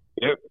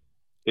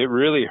 it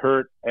really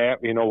hurt.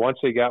 You know, once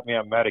they got me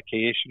on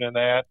medication and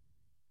that,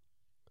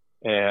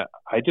 and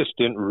I just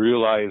didn't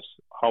realize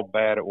how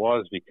bad it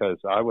was because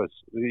I was,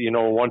 you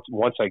know,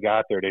 once I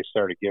got there, they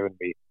started giving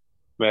me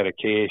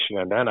medication,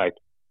 and then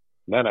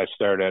I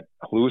started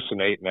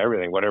hallucinating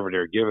everything, whatever they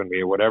were giving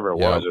me, whatever it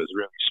was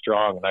really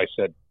strong. And I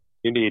said,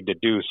 you need to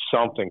do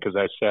something, because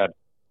I said,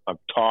 I'm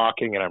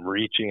talking and I'm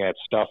reaching at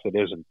stuff that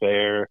isn't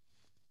there.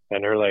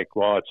 And they're like,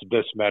 well, it's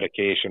this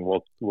medication.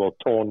 We'll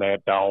tone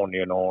that down,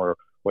 you know, or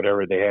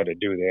whatever they had to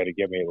do. They had to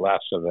give me less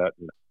of it.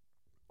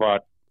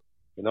 But,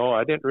 you know,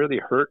 I didn't really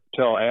hurt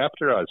till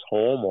after I was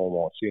home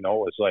almost, you know. It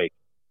was like,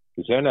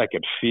 because then I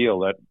could feel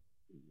that,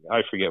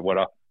 I forget what,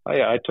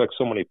 I took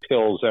so many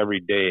pills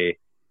every day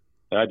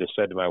And I just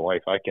said to my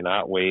wife, I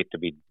cannot wait to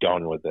be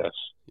done with this.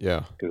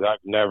 Yeah. Because I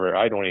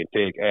don't even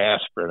take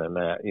aspirin and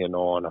that, you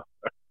know. And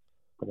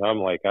I'm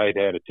like, I'd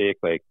had to take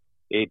like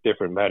 8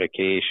 different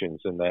medications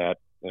and that,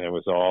 and it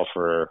was all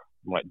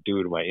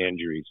due to my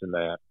injuries and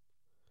that.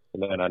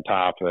 And then on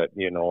top of it,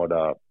 you know,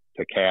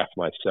 to calf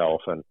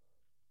myself. And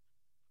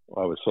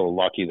I was so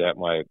lucky that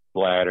my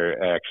bladder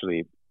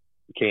actually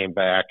came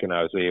back and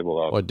I was able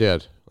to. Oh, it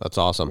did. That's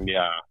awesome.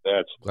 Yeah,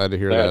 glad to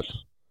hear that.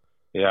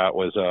 Yeah, it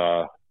was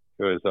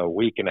a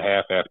week and a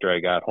half after I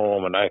got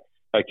home, and I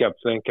kept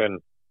thinking,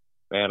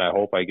 man, I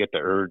hope I get the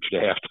urge to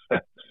have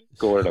to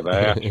go to the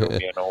bathroom,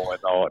 you know,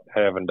 without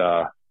having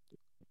to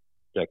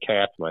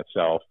calf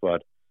myself.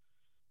 But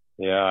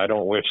yeah, I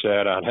don't wish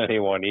that on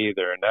anyone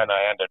either. And then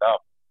I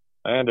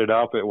ended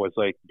up, it was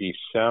like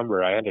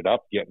December, I ended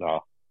up getting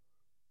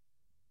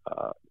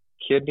a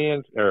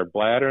kidney or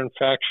bladder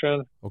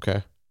infection.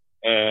 Okay.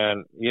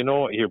 And, you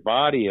know, your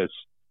body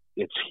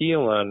it's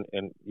healing,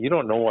 and you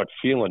don't know what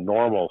feeling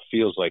normal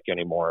feels like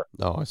anymore.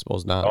 No, I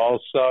suppose not. All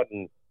of a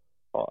sudden,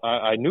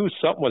 I knew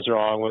something was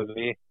wrong with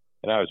me,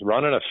 and I was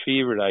running a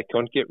fever that I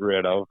couldn't get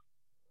rid of.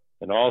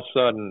 And all of a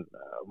sudden,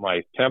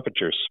 my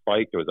temperature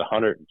spiked. It was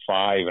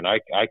 105, and I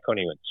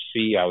couldn't even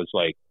see. I was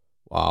like,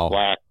 wow,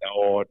 blacked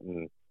out.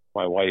 And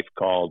my wife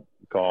called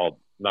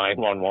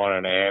 911,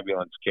 and an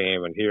ambulance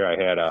came. And here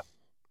it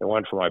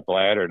went from my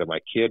bladder to my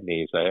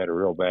kidneys. I had a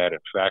real bad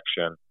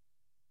infection,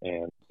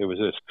 and it was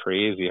just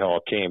crazy how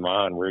it came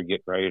on. We were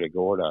getting ready to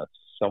go to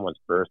someone's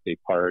birthday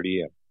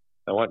party, and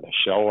I went in the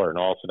shower, and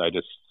all of a sudden I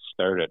just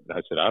started.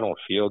 I said, I don't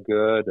feel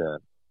good,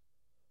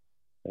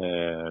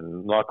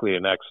 and luckily the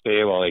next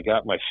day, well, they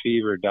got my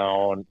fever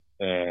down,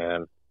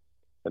 and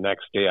the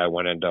next day I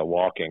went into a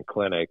walk-in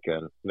clinic,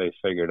 and they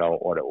figured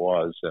out what it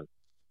was, and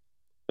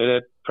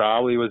it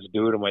probably was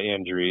due to my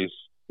injuries,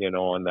 you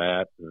know, and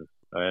that, and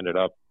I ended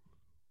up.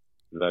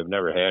 I've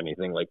never had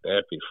anything like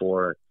that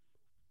before.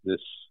 They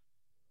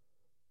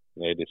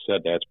just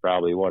said that's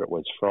probably what it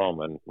was from,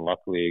 and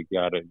luckily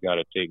got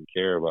it taken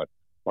care of. But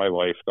my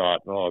wife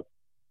thought, "Oh,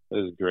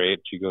 this is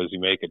great." She goes,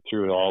 "You make it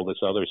through all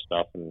this other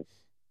stuff, and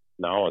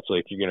now it's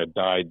like you're gonna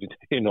die,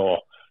 you know,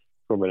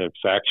 from an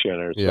infection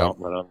or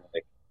something." And I'm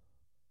like,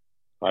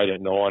 I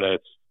didn't know, and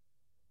it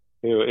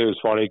was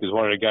funny because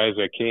one of the guys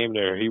that came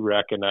there, he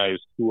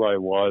recognized who I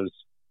was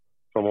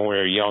from when we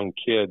were young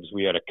kids.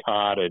 We had a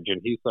cottage,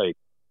 and he's like,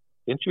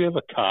 "Didn't you have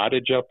a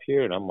cottage up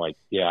here?" And I'm like,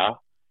 "Yeah."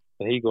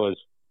 And he goes,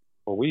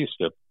 "Well, we used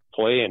to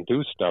play and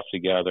do stuff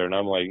together." And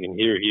I'm like, and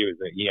here he was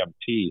an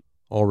EMT.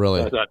 Oh,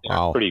 really? I thought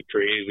that's pretty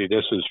crazy.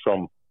 This was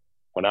from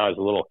when I was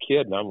a little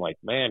kid. And I'm like,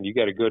 man, you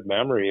got a good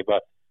memory.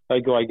 But I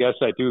guess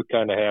I do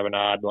kind of have an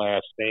odd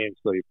last name,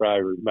 so you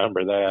probably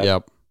remember that.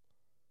 Yep.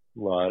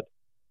 But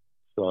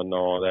so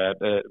no,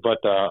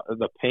 but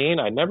the pain,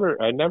 I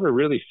never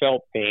really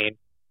felt pain,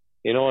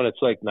 you know. And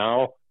it's like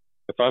now,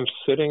 if I'm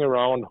sitting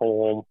around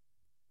home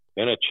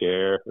in a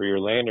chair or you're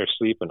laying there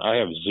sleeping, I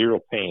have zero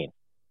pain,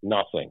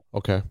 nothing.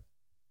 Okay.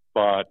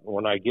 But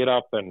when I get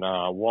up and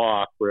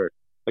walk,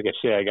 like I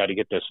say, I got to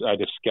get this. I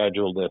just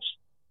scheduled this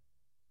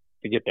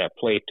to get that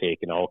plate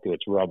taken out because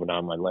it's rubbing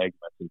on my leg,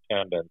 my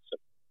tendons.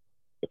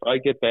 If I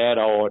get that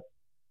out,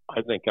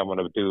 I think I'm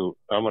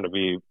going to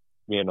be,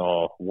 you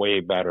know, way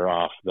better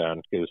off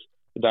then, because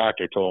the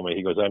doctor told me,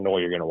 he goes, I know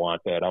you're going to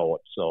want that out.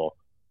 So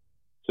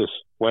just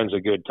when's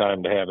a good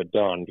time to have it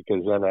done?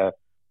 Because then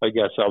I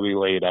guess I'll be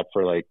laid up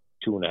for like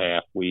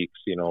 2.5 weeks,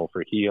 you know,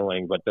 for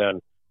healing. But then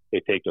they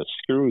take the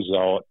screws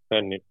out,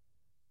 and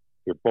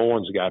your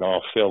bones got to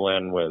all fill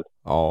in with,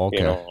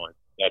 you know,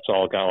 that's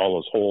all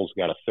those holes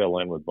got to fill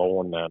in with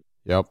bone then.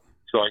 Yep.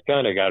 So I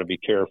kind of got to be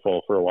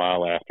careful for a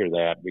while after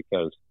that,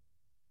 because,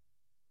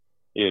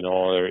 you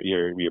know,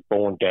 your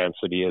bone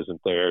density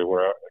isn't there.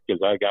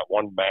 Because I got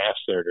one mass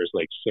there, there's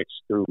like 6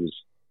 screws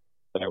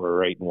that were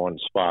right in one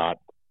spot.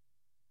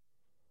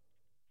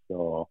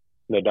 So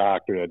the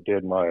doctor that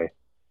did my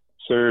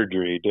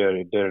surgery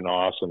did an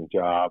awesome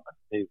job.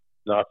 He's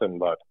nothing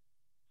but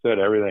said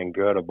everything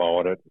good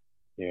about it,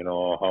 you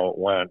know, how it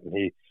went.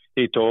 And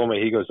he told me,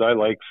 he goes, I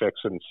like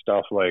fixing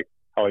stuff like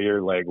how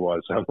your leg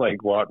was. I'm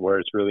like, what, where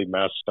it's really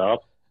messed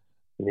up?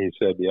 And he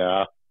said,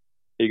 yeah.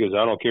 He goes,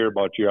 I don't care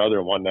about your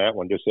other one. That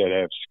one just had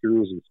to have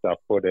screws and stuff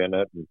put in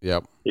it. And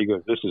yep. He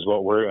goes, this is what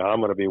I'm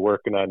going to be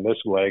working on this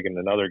leg, and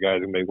another guy's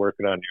going to be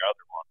working on your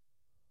other one.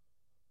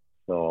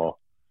 So,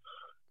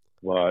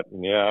 but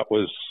yeah, it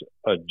was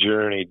a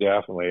journey,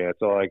 definitely.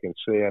 That's all I can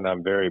say, and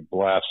I'm very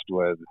blessed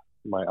with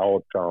my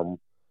outcome.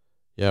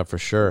 Yeah, for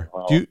sure.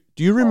 Do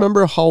you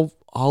remember how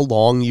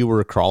long you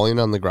were crawling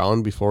on the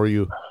ground before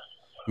you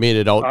made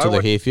it out to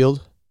the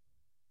hayfield?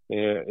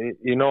 Yeah,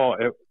 you know,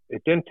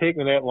 it didn't take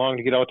me that long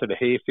to get out to the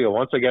hayfield.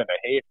 Once I got in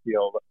the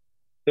hayfield,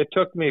 it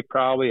took me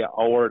probably an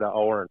hour to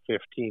hour and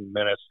 15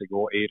 minutes to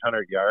go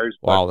 800 yards.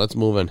 Wow, that's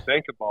moving.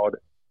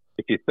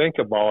 If you think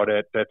about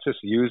it, that's just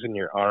using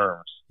your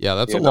arms. Yeah,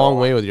 that's a long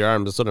way with your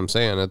arms. That's what I'm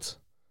saying.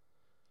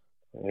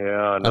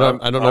 Yeah.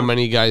 I don't know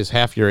many guys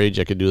half your age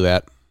that could do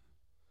that.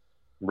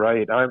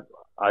 Right. I'm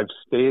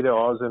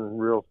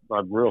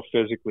real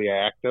physically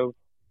active,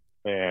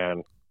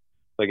 and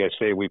like I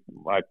say,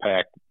 I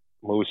packed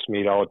moose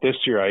meat out. This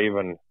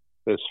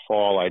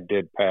fall, I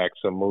did pack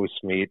some moose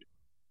meat.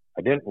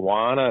 I didn't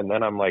wanna, and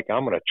then I'm like,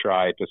 I'm gonna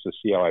try it just to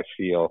see how I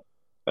feel.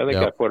 I think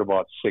I put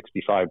about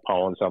 65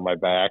 pounds on my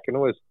back, and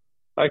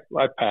I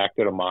packed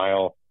it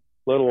a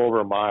little over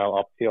a mile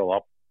uphill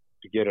up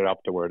to get it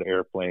up to where the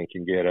airplane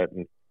can get it.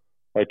 And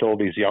I told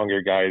these young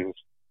guys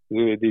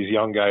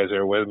that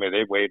are with me,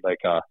 they weighed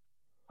like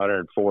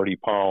 140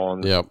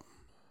 pounds. Yep.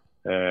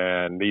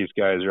 And these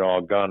guys are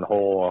all gun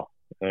ho.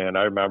 And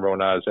I remember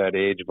when I was that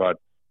age, but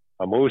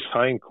a moose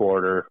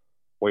hindquarter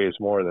weighs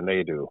more than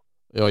they do.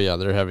 Oh yeah,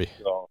 they're heavy.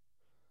 So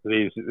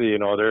these,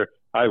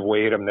 I've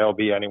weighed them. They'll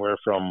be anywhere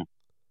from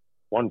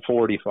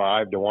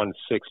 145 to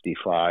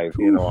 165,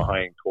 a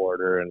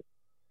hindquarter. And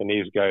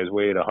these guys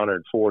weighed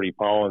 140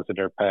 pounds, and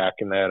they're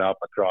packing that up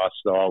across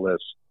all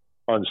this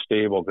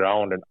unstable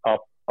ground and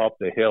up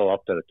the hill,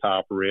 up to the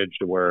top ridge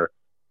to where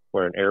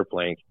an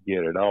airplane can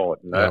get it out.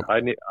 And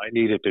I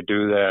needed to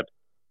do that.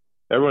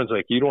 Everyone's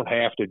like, you don't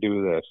have to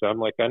do this. I'm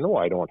like, I know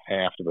I don't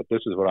have to, but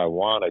this is what I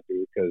want to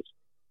do, because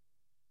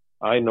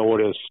I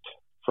noticed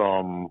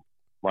from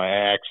my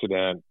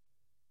accident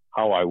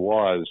how I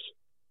was.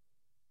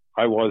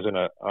 I'm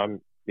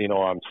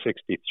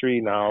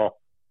 63 now,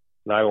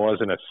 and I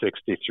wasn't a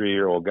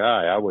 63-year-old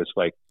guy. I was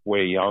like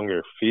way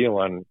younger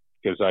feeling,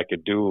 because I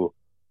could do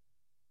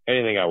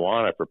anything I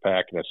wanted for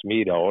packing this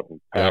meat out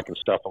and packing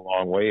stuff a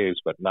long ways.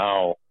 But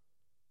now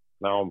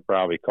I'm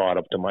probably caught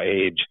up to my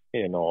age,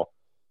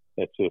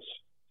 It's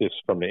just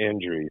from the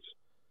injuries.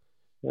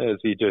 As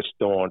you just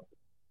don't,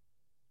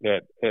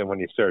 and when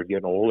you start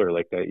getting older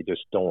like that, you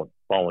just don't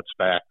bounce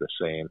back the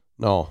same.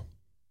 No.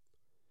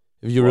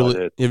 Have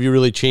you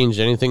really changed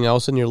anything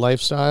else in your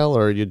lifestyle,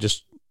 or are you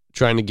just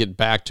trying to get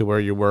back to where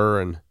you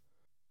were? And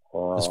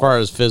as far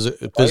as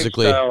physically,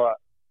 physically,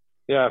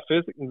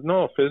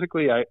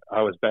 I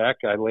was back.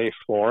 I lay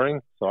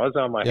flooring, so I was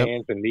on my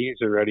hands and knees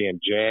already in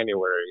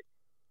January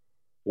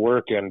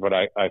working. But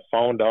I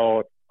found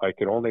out I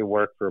could only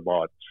work for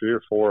about 3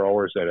 or 4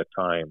 hours at a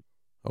time,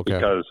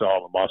 because of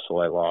all the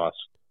muscle I lost.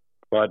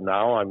 But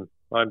now I'm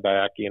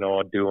back,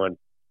 doing.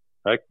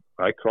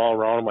 I crawl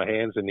around on my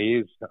hands and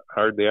knees,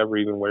 hardly ever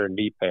even wear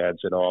knee pads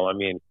at all. I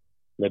mean,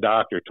 the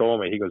doctor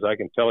told me, he goes, I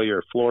can tell you're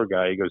a floor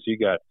guy. He goes, you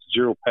got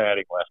 0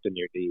 padding left in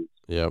your knees.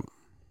 Yep.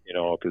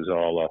 Because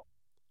all the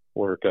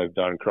work I've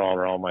done crawling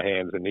around my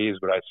hands and knees,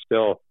 but I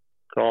still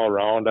crawl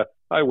around.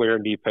 I wear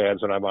knee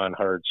pads when I'm on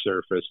hard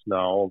surface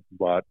now,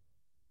 but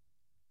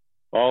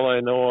all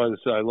I know is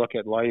I look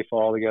at life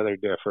altogether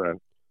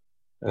different.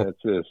 And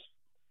it's just,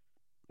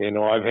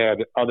 I've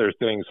had other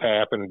things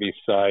happen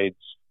besides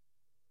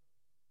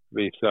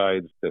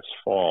this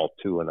fall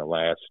too in the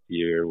last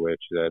year,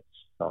 which that's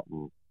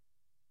something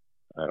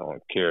I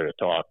don't care to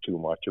talk too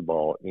much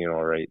about,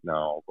 right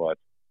now, but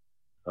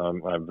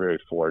I'm very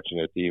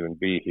fortunate to even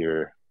be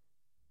here.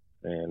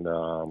 And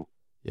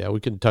we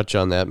can touch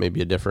on that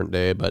maybe a different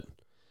day, but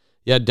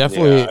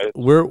definitely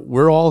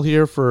we're all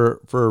here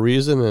for a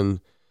reason,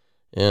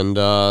 and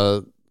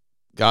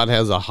God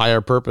has a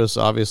higher purpose,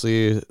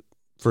 obviously,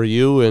 for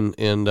you,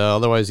 and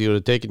otherwise he would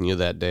have taken you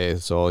that day.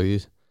 So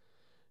it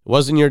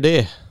wasn't your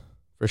day,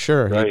 for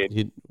sure. Right.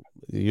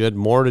 You had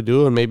more to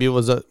do, and maybe it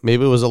was a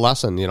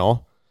lesson,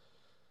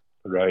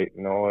 Right.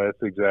 No,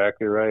 that's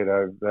exactly right.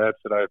 That's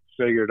what I've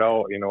figured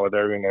out, with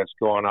everything that's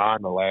going on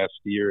in the last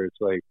year.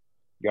 It's like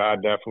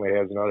God definitely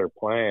has another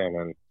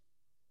plan,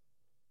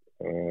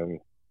 and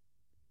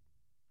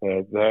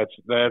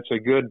that's a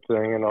good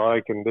thing. And all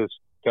I can just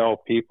tell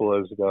people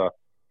is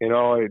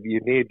you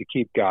need to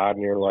keep God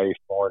in your life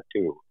more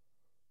too,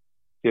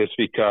 just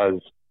because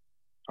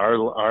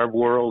our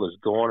world is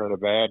going in a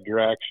bad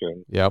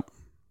direction. Yep.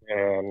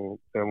 And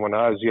when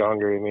I was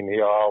younger,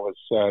 he always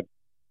said,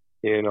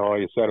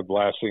 you said a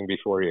blessing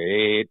before you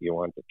ate, you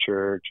went to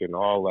church and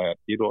all that.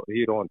 You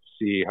don't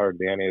see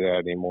hardly any of that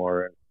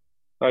anymore. And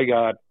I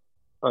got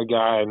a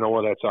guy I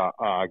know that's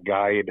a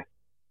guide.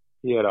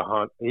 He had a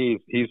hunt.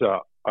 He's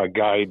a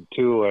guide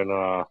too,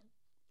 and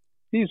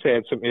he's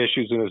had some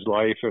issues in his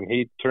life, and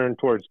he turned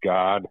towards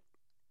God.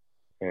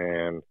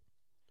 And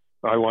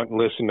I went and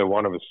listened to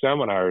one of his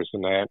seminars,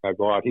 and that I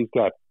go out. He's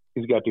got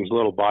these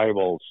little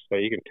Bibles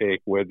that you can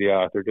take with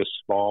you. They're just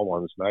small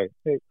ones, and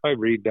I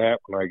read that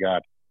when I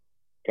got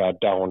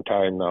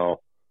downtime now.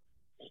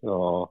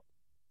 So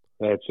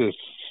that's just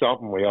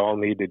something we all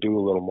need to do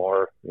a little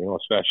more,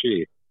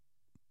 especially,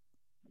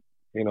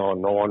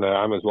 knowing that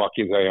I'm as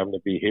lucky as I am to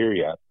be here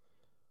yet.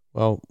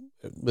 Well,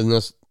 in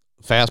this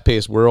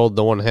fast-paced world,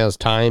 no one has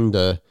time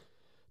to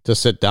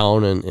sit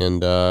down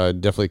and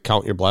definitely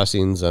count your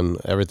blessings and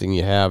everything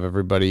you have.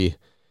 Everybody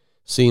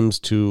seems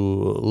to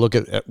look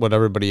at what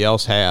everybody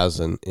else has,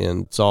 and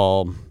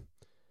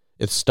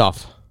it's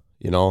stuff,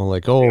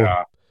 like,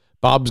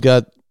 Bob's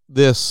got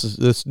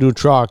this new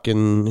truck,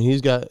 and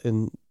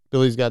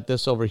Billy's got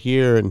this over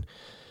here,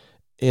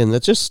 and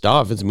that's just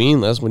stuff. It's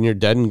meaningless when you're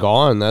dead and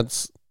gone.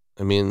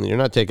 You're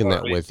not taking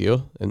that with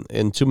you,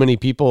 and too many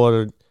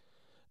people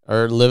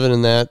are living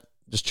in that,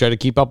 just try to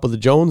keep up with the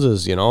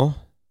Joneses,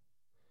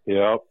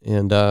 Yep.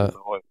 And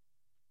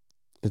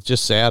It's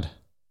just sad.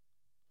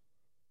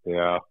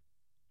 Yeah.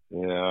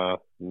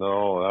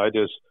 No, I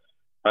just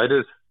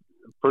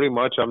pretty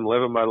much I'm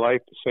living my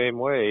life the same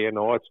way.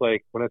 It's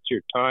like when it's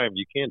your time,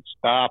 you can't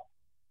stop.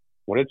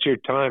 When it's your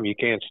time, you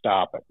can't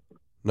stop it.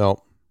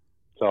 No.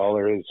 That's all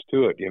there is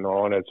to it,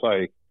 and it's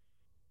like,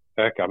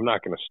 heck, I'm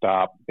not going to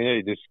stop.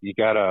 You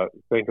got to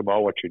think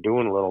about what you're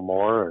doing a little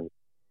more and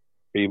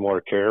be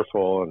more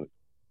careful. And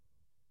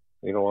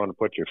you don't want to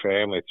put your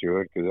family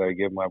through it, because I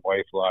give my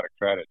wife a lot of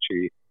credit.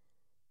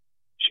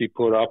 She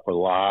put up a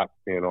lot,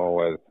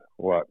 with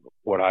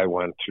what I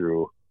went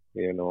through,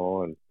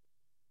 and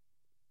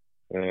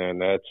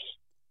that's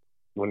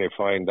when they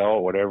find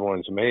out what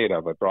everyone's made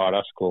of. It brought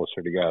us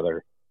closer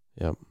together.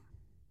 Yep.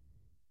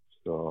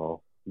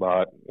 So,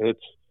 but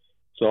it's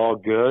all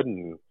good,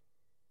 and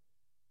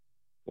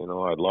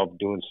I love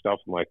doing stuff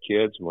with my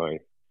kids. My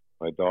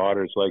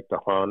daughters like to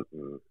hunt,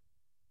 and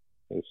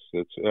it's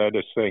I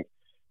just think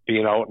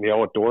being out in the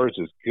outdoors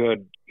is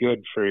good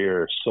for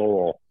your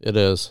soul. It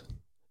is.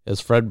 As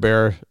Fred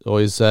Bear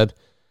always said,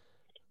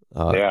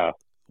 yeah.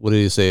 What did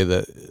he say?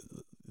 That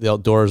the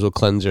outdoors will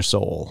cleanse your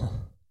soul.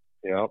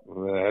 Yep,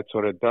 that's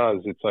what it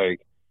does. It's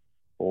like,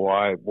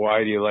 why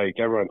do you like?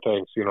 Everyone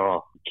thinks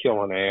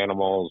killing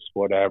animals,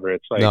 whatever.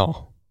 It's like,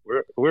 no,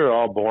 we're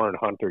all born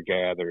hunter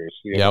gatherers.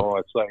 Yep.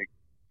 It's like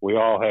we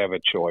all have a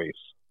choice.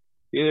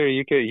 Either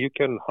you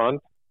can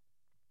hunt,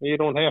 or you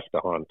don't have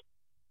to hunt.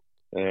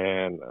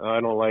 And I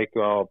don't like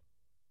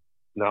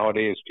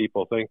nowadays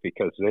people think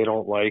because they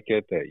don't like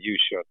it that you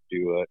shouldn't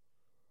do it.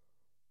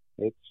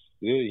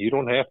 You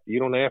don't have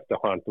to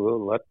hunt.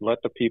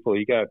 Let the people.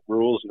 You got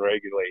rules and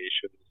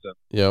regulations.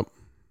 Yep.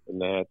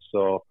 And that.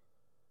 So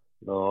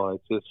no,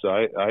 it's just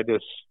I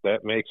just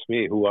that makes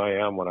me who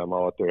I am when I'm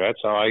out there.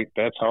 That's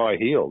how I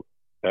healed.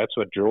 That's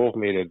what drove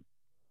me to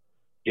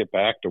get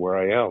back to where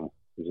I am.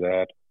 Is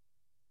that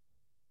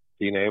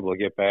being able to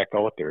get back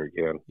out there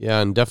again.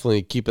 Yeah, and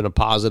definitely keeping a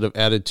positive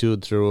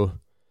attitude through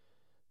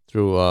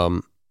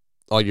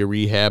all your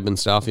rehab and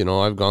stuff.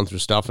 I've gone through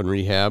stuff in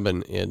rehab,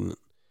 and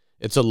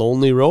it's a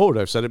lonely road.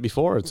 I've said it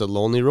before. It's a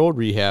lonely road,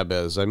 rehab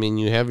is. I mean,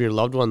 you have your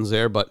loved ones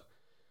there, but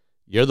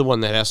you're the one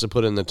that has to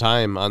put in the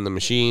time on the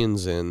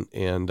machines and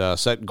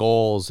set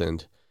goals.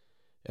 And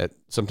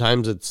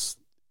sometimes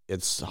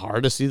it's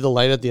hard to see the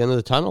light at the end of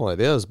the tunnel. It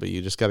is, but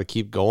you just got to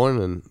keep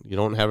going, and you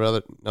don't have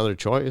another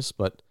choice.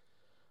 But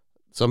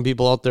some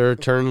people out there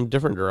turn a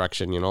different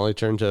direction. They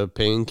turn to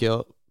pain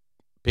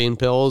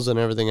pills and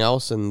everything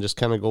else, and just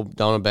kind of go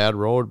down a bad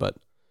road. But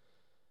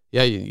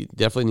yeah, you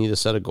definitely need to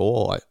set a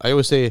goal. I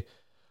always say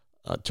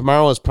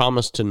tomorrow is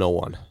promised to no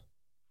one.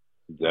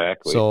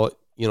 Exactly. So,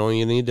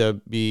 you need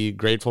to be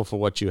grateful for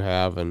what you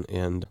have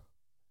and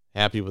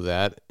happy with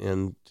that,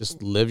 and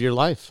just live your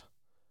life.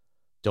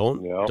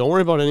 Don't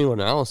worry about anyone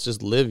else.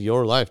 Just live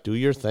your life. Do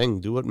your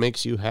thing. Do what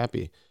makes you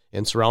happy,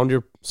 and surround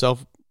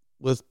yourself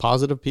with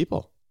positive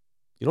people.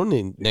 You don't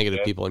need negative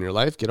people in your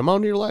life. Get them out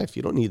of your life.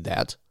 You don't need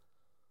that.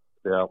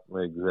 Yeah,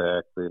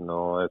 exactly.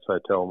 No, that's what I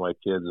tell my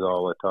kids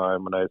all the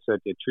time. And I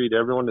said, you treat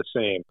everyone the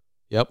same.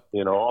 Yep.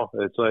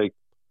 It's like,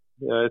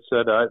 I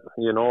said, I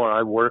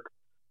work,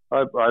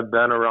 I've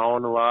been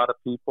around a lot of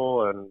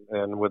people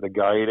and with the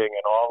guiding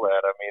and all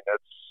that. I mean,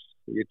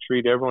 you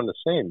treat everyone the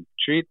same.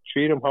 Treat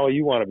them how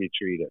you want to be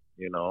treated,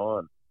 and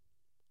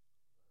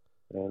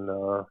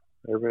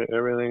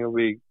everything will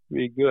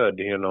be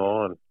good,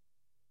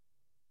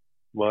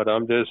 But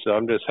I'm just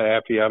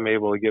happy I'm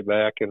able to get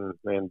back and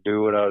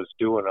do what I was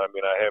doing. I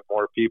mean, I have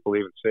more people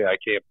even say, I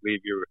can't believe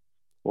you're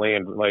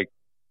laying, like,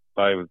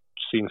 I've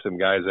seen some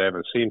guys I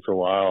haven't seen for a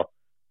while.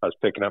 I was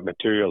picking up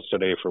materials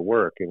today for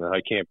work, and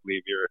I can't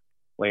believe you're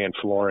laying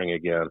flooring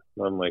again.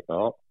 I'm like,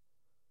 got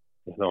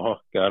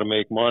to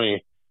make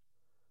money.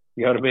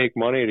 You got to make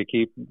money to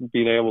keep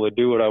being able to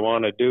do what I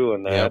want to do,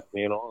 and that,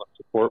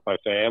 support my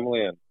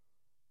family.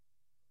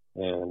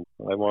 And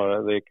I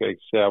want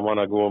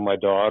to go with my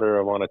daughter.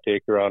 I want to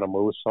take her on a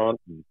moose hunt.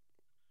 And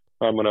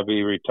I'm going to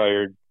be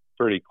retired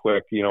pretty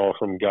quick,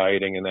 from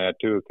guiding and that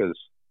too, because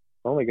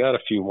I only got a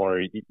few more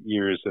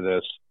years of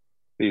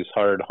these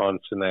hard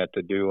hunts and that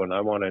to do, and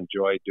I want to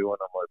enjoy doing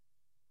them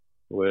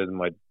with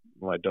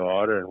my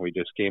daughter. And we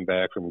just came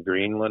back from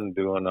Greenland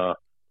doing a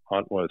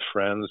hunt with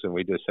friends, and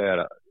we just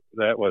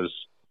that was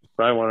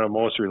probably one of the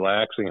most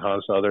relaxing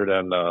hunts, other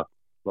than the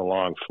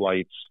long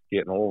flights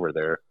getting over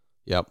there.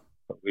 Yep.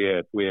 We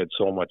had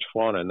so much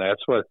fun, and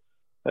that's what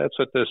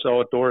this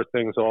outdoor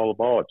thing's all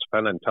about.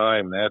 Spending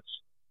time. That's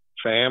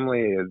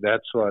family.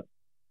 That's what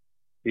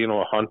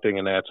hunting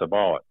and that's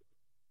about.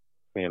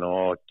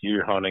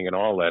 Deer hunting and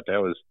all that.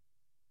 That was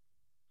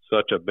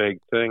such a big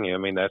thing. I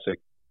mean,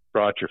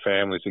 brought your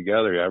families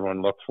together.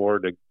 Everyone looked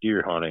forward to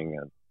deer hunting,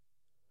 and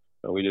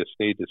so we just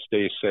need to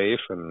stay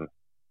safe and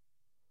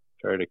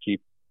try to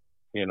keep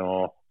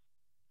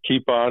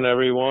on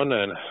everyone.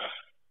 And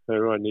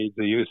everyone needs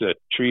to use a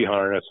tree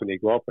harness when you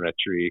go up in a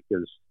tree,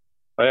 because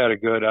I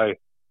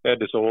had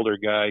this older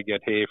guy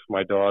get hay for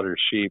my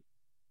daughter's sheep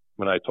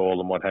when I told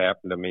him what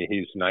happened to me.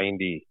 He's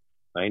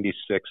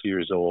 96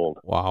 years old.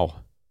 Wow.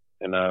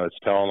 And I was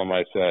telling him,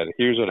 I said,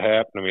 here's what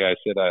happened to me. I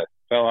said, I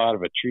fell out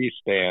of a tree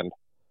stand.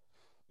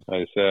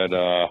 I said,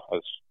 I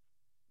was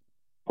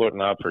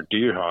putting up for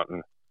deer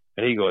hunting.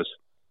 And he goes,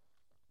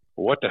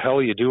 what the hell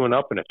are you doing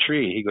up in a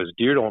tree? He goes,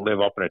 deer don't live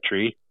up in a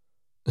tree.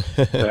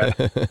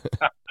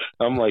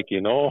 I'm like,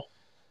 you're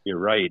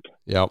right.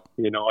 Yep.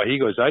 He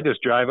goes, I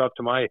just drive up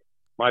to my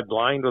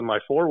blind with my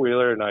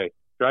four-wheeler, and I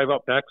drive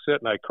up next to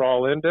it, and I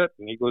crawl into it.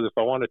 And he goes, if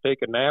I want to take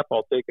a nap,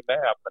 I'll take a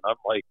nap. And I'm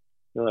like,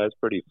 that's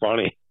pretty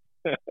funny.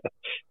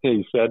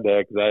 He said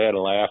that because I had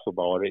a laugh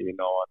about it,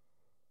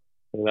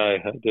 And I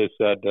just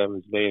said to him,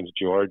 his name's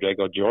George. I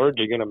go, George,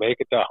 you going to make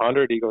it to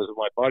 100? He goes,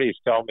 my buddy's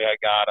telling me I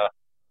got to.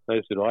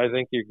 I said, well, I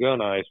think you're going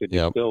to. I said,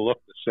 you still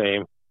look the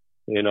same.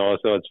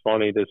 So it's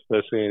funny just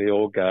listening to the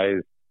old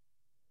guys.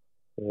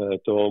 I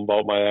told him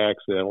about my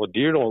accident. Well,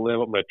 deer don't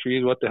live up in the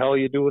trees. What the hell are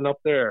you doing up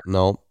there?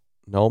 No.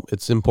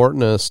 It's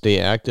important to stay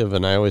active.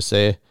 And I always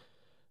say,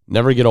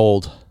 never get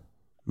old.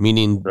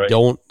 Meaning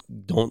don't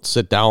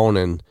sit down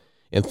and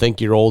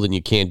think you're old and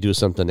you can't do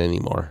something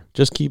anymore.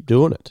 Just keep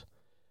doing it.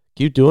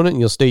 Keep doing it and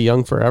you'll stay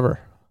young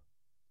forever.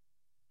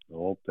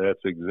 Oh,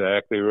 that's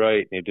exactly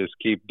right. You just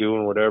keep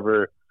doing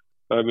whatever.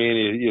 I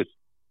mean,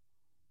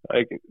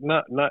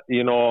 not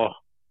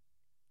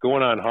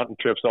going on hunting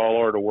trips all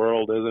over the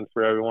world isn't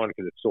for everyone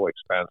because it's so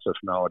expensive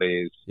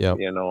nowadays. Yeah.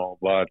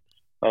 But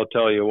I'll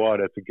tell you what,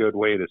 it's a good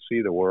way to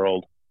see the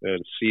world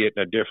and see it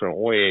in a different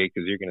way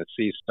because you're going to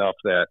see stuff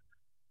that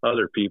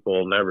other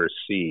people never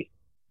see.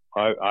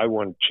 I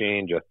wouldn't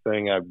change a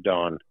thing I've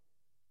done.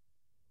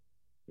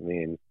 I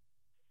mean,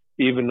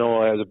 even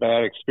though it was a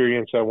bad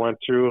experience I went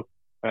through,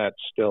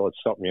 it's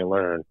something you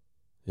learn.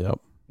 Yep.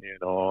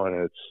 And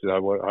I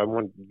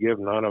wouldn't give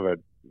none of it.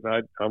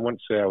 I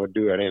wouldn't say I would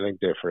do anything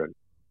different.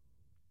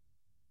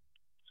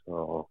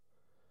 So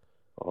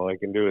all I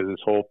can do is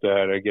just hope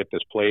that I get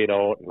this played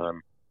out and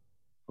I'll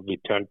be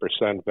 10%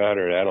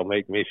 better. That'll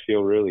make me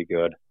feel really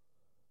good.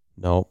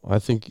 No, I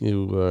think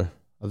you're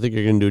going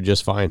to do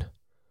just fine.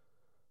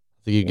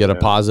 I think you get a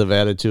positive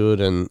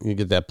attitude and you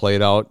get that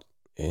played out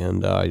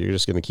and you're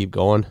just going to keep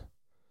going.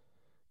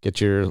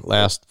 Get your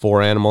last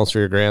 4 animals for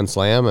your Grand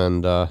Slam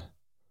and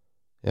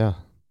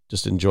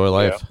just enjoy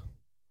life.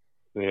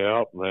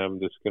 Yeah, I'm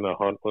just going to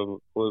hunt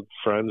with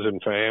friends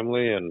and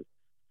family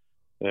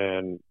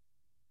and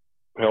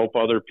help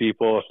other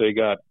people if they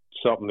got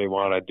something they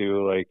want to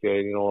do. Like,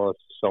 if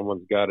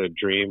someone's got a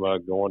dream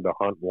of going to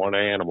hunt one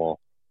animal,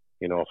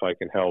 if I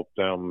can help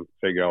them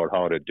figure out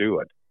how to do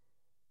it.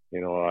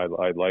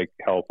 I like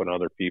helping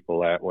other people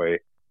that way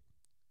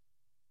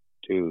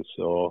too.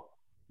 So,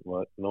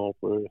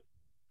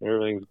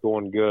 everything's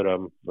going good.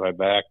 I'm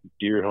back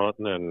deer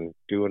hunting and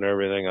doing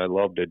everything I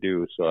love to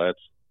do. So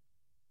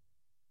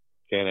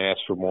can't ask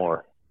for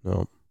more.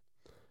 No.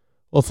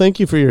 Well, thank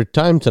you for your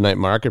time tonight,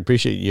 Mark. I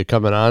appreciate you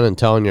coming on and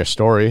telling your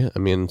story. I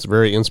mean, it's a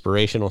very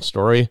inspirational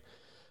story.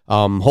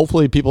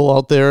 Hopefully people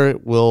out there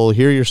will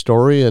hear your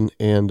story and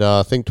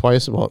think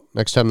twice about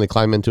next time they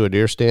climb into a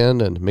deer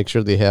stand and make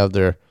sure they have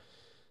their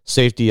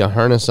safety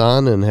harness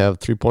on and have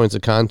 3 points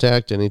of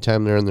contact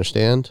anytime they're in their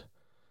stand.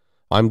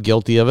 I'm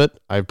guilty of it.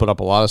 I've put up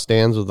a lot of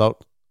stands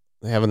without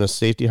having a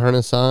safety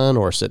harness on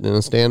or sitting in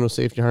a stand with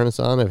safety harness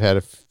on. I've had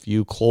a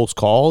few close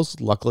calls.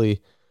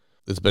 Luckily,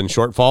 it's been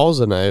short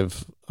falls and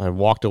I've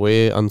walked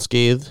away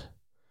unscathed.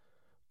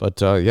 But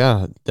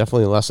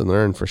definitely a lesson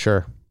learned for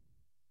sure.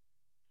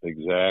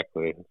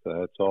 Exactly.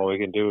 That's all we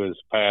can do is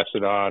pass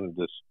it on,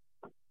 just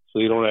so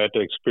you don't have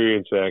to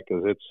experience that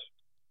because it's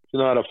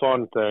not a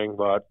fun thing,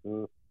 but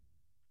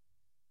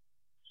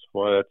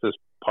that's just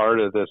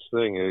part of this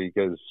thing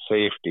because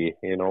safety,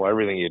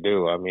 everything you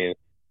do. I mean, it's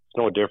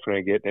no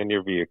different than getting in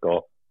your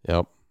vehicle.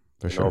 Yep,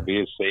 for sure. Be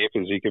as safe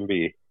as you can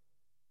be.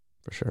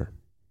 For sure.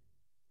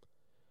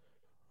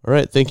 All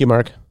right. Thank you,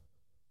 Mark.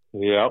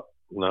 Yep,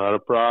 not a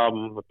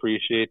problem.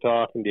 Appreciate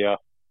talking to you.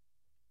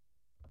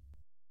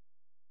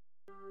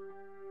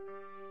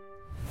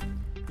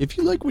 If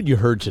you like what you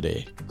heard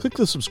today, click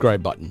the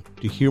subscribe button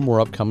to hear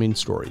more upcoming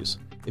stories.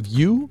 If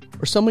you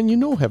or someone you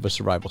know have a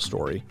survival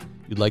story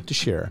you'd like to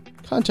share,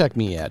 contact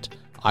me at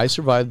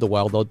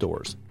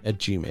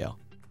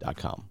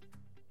isurvivethewildoutdoors@gmail.com.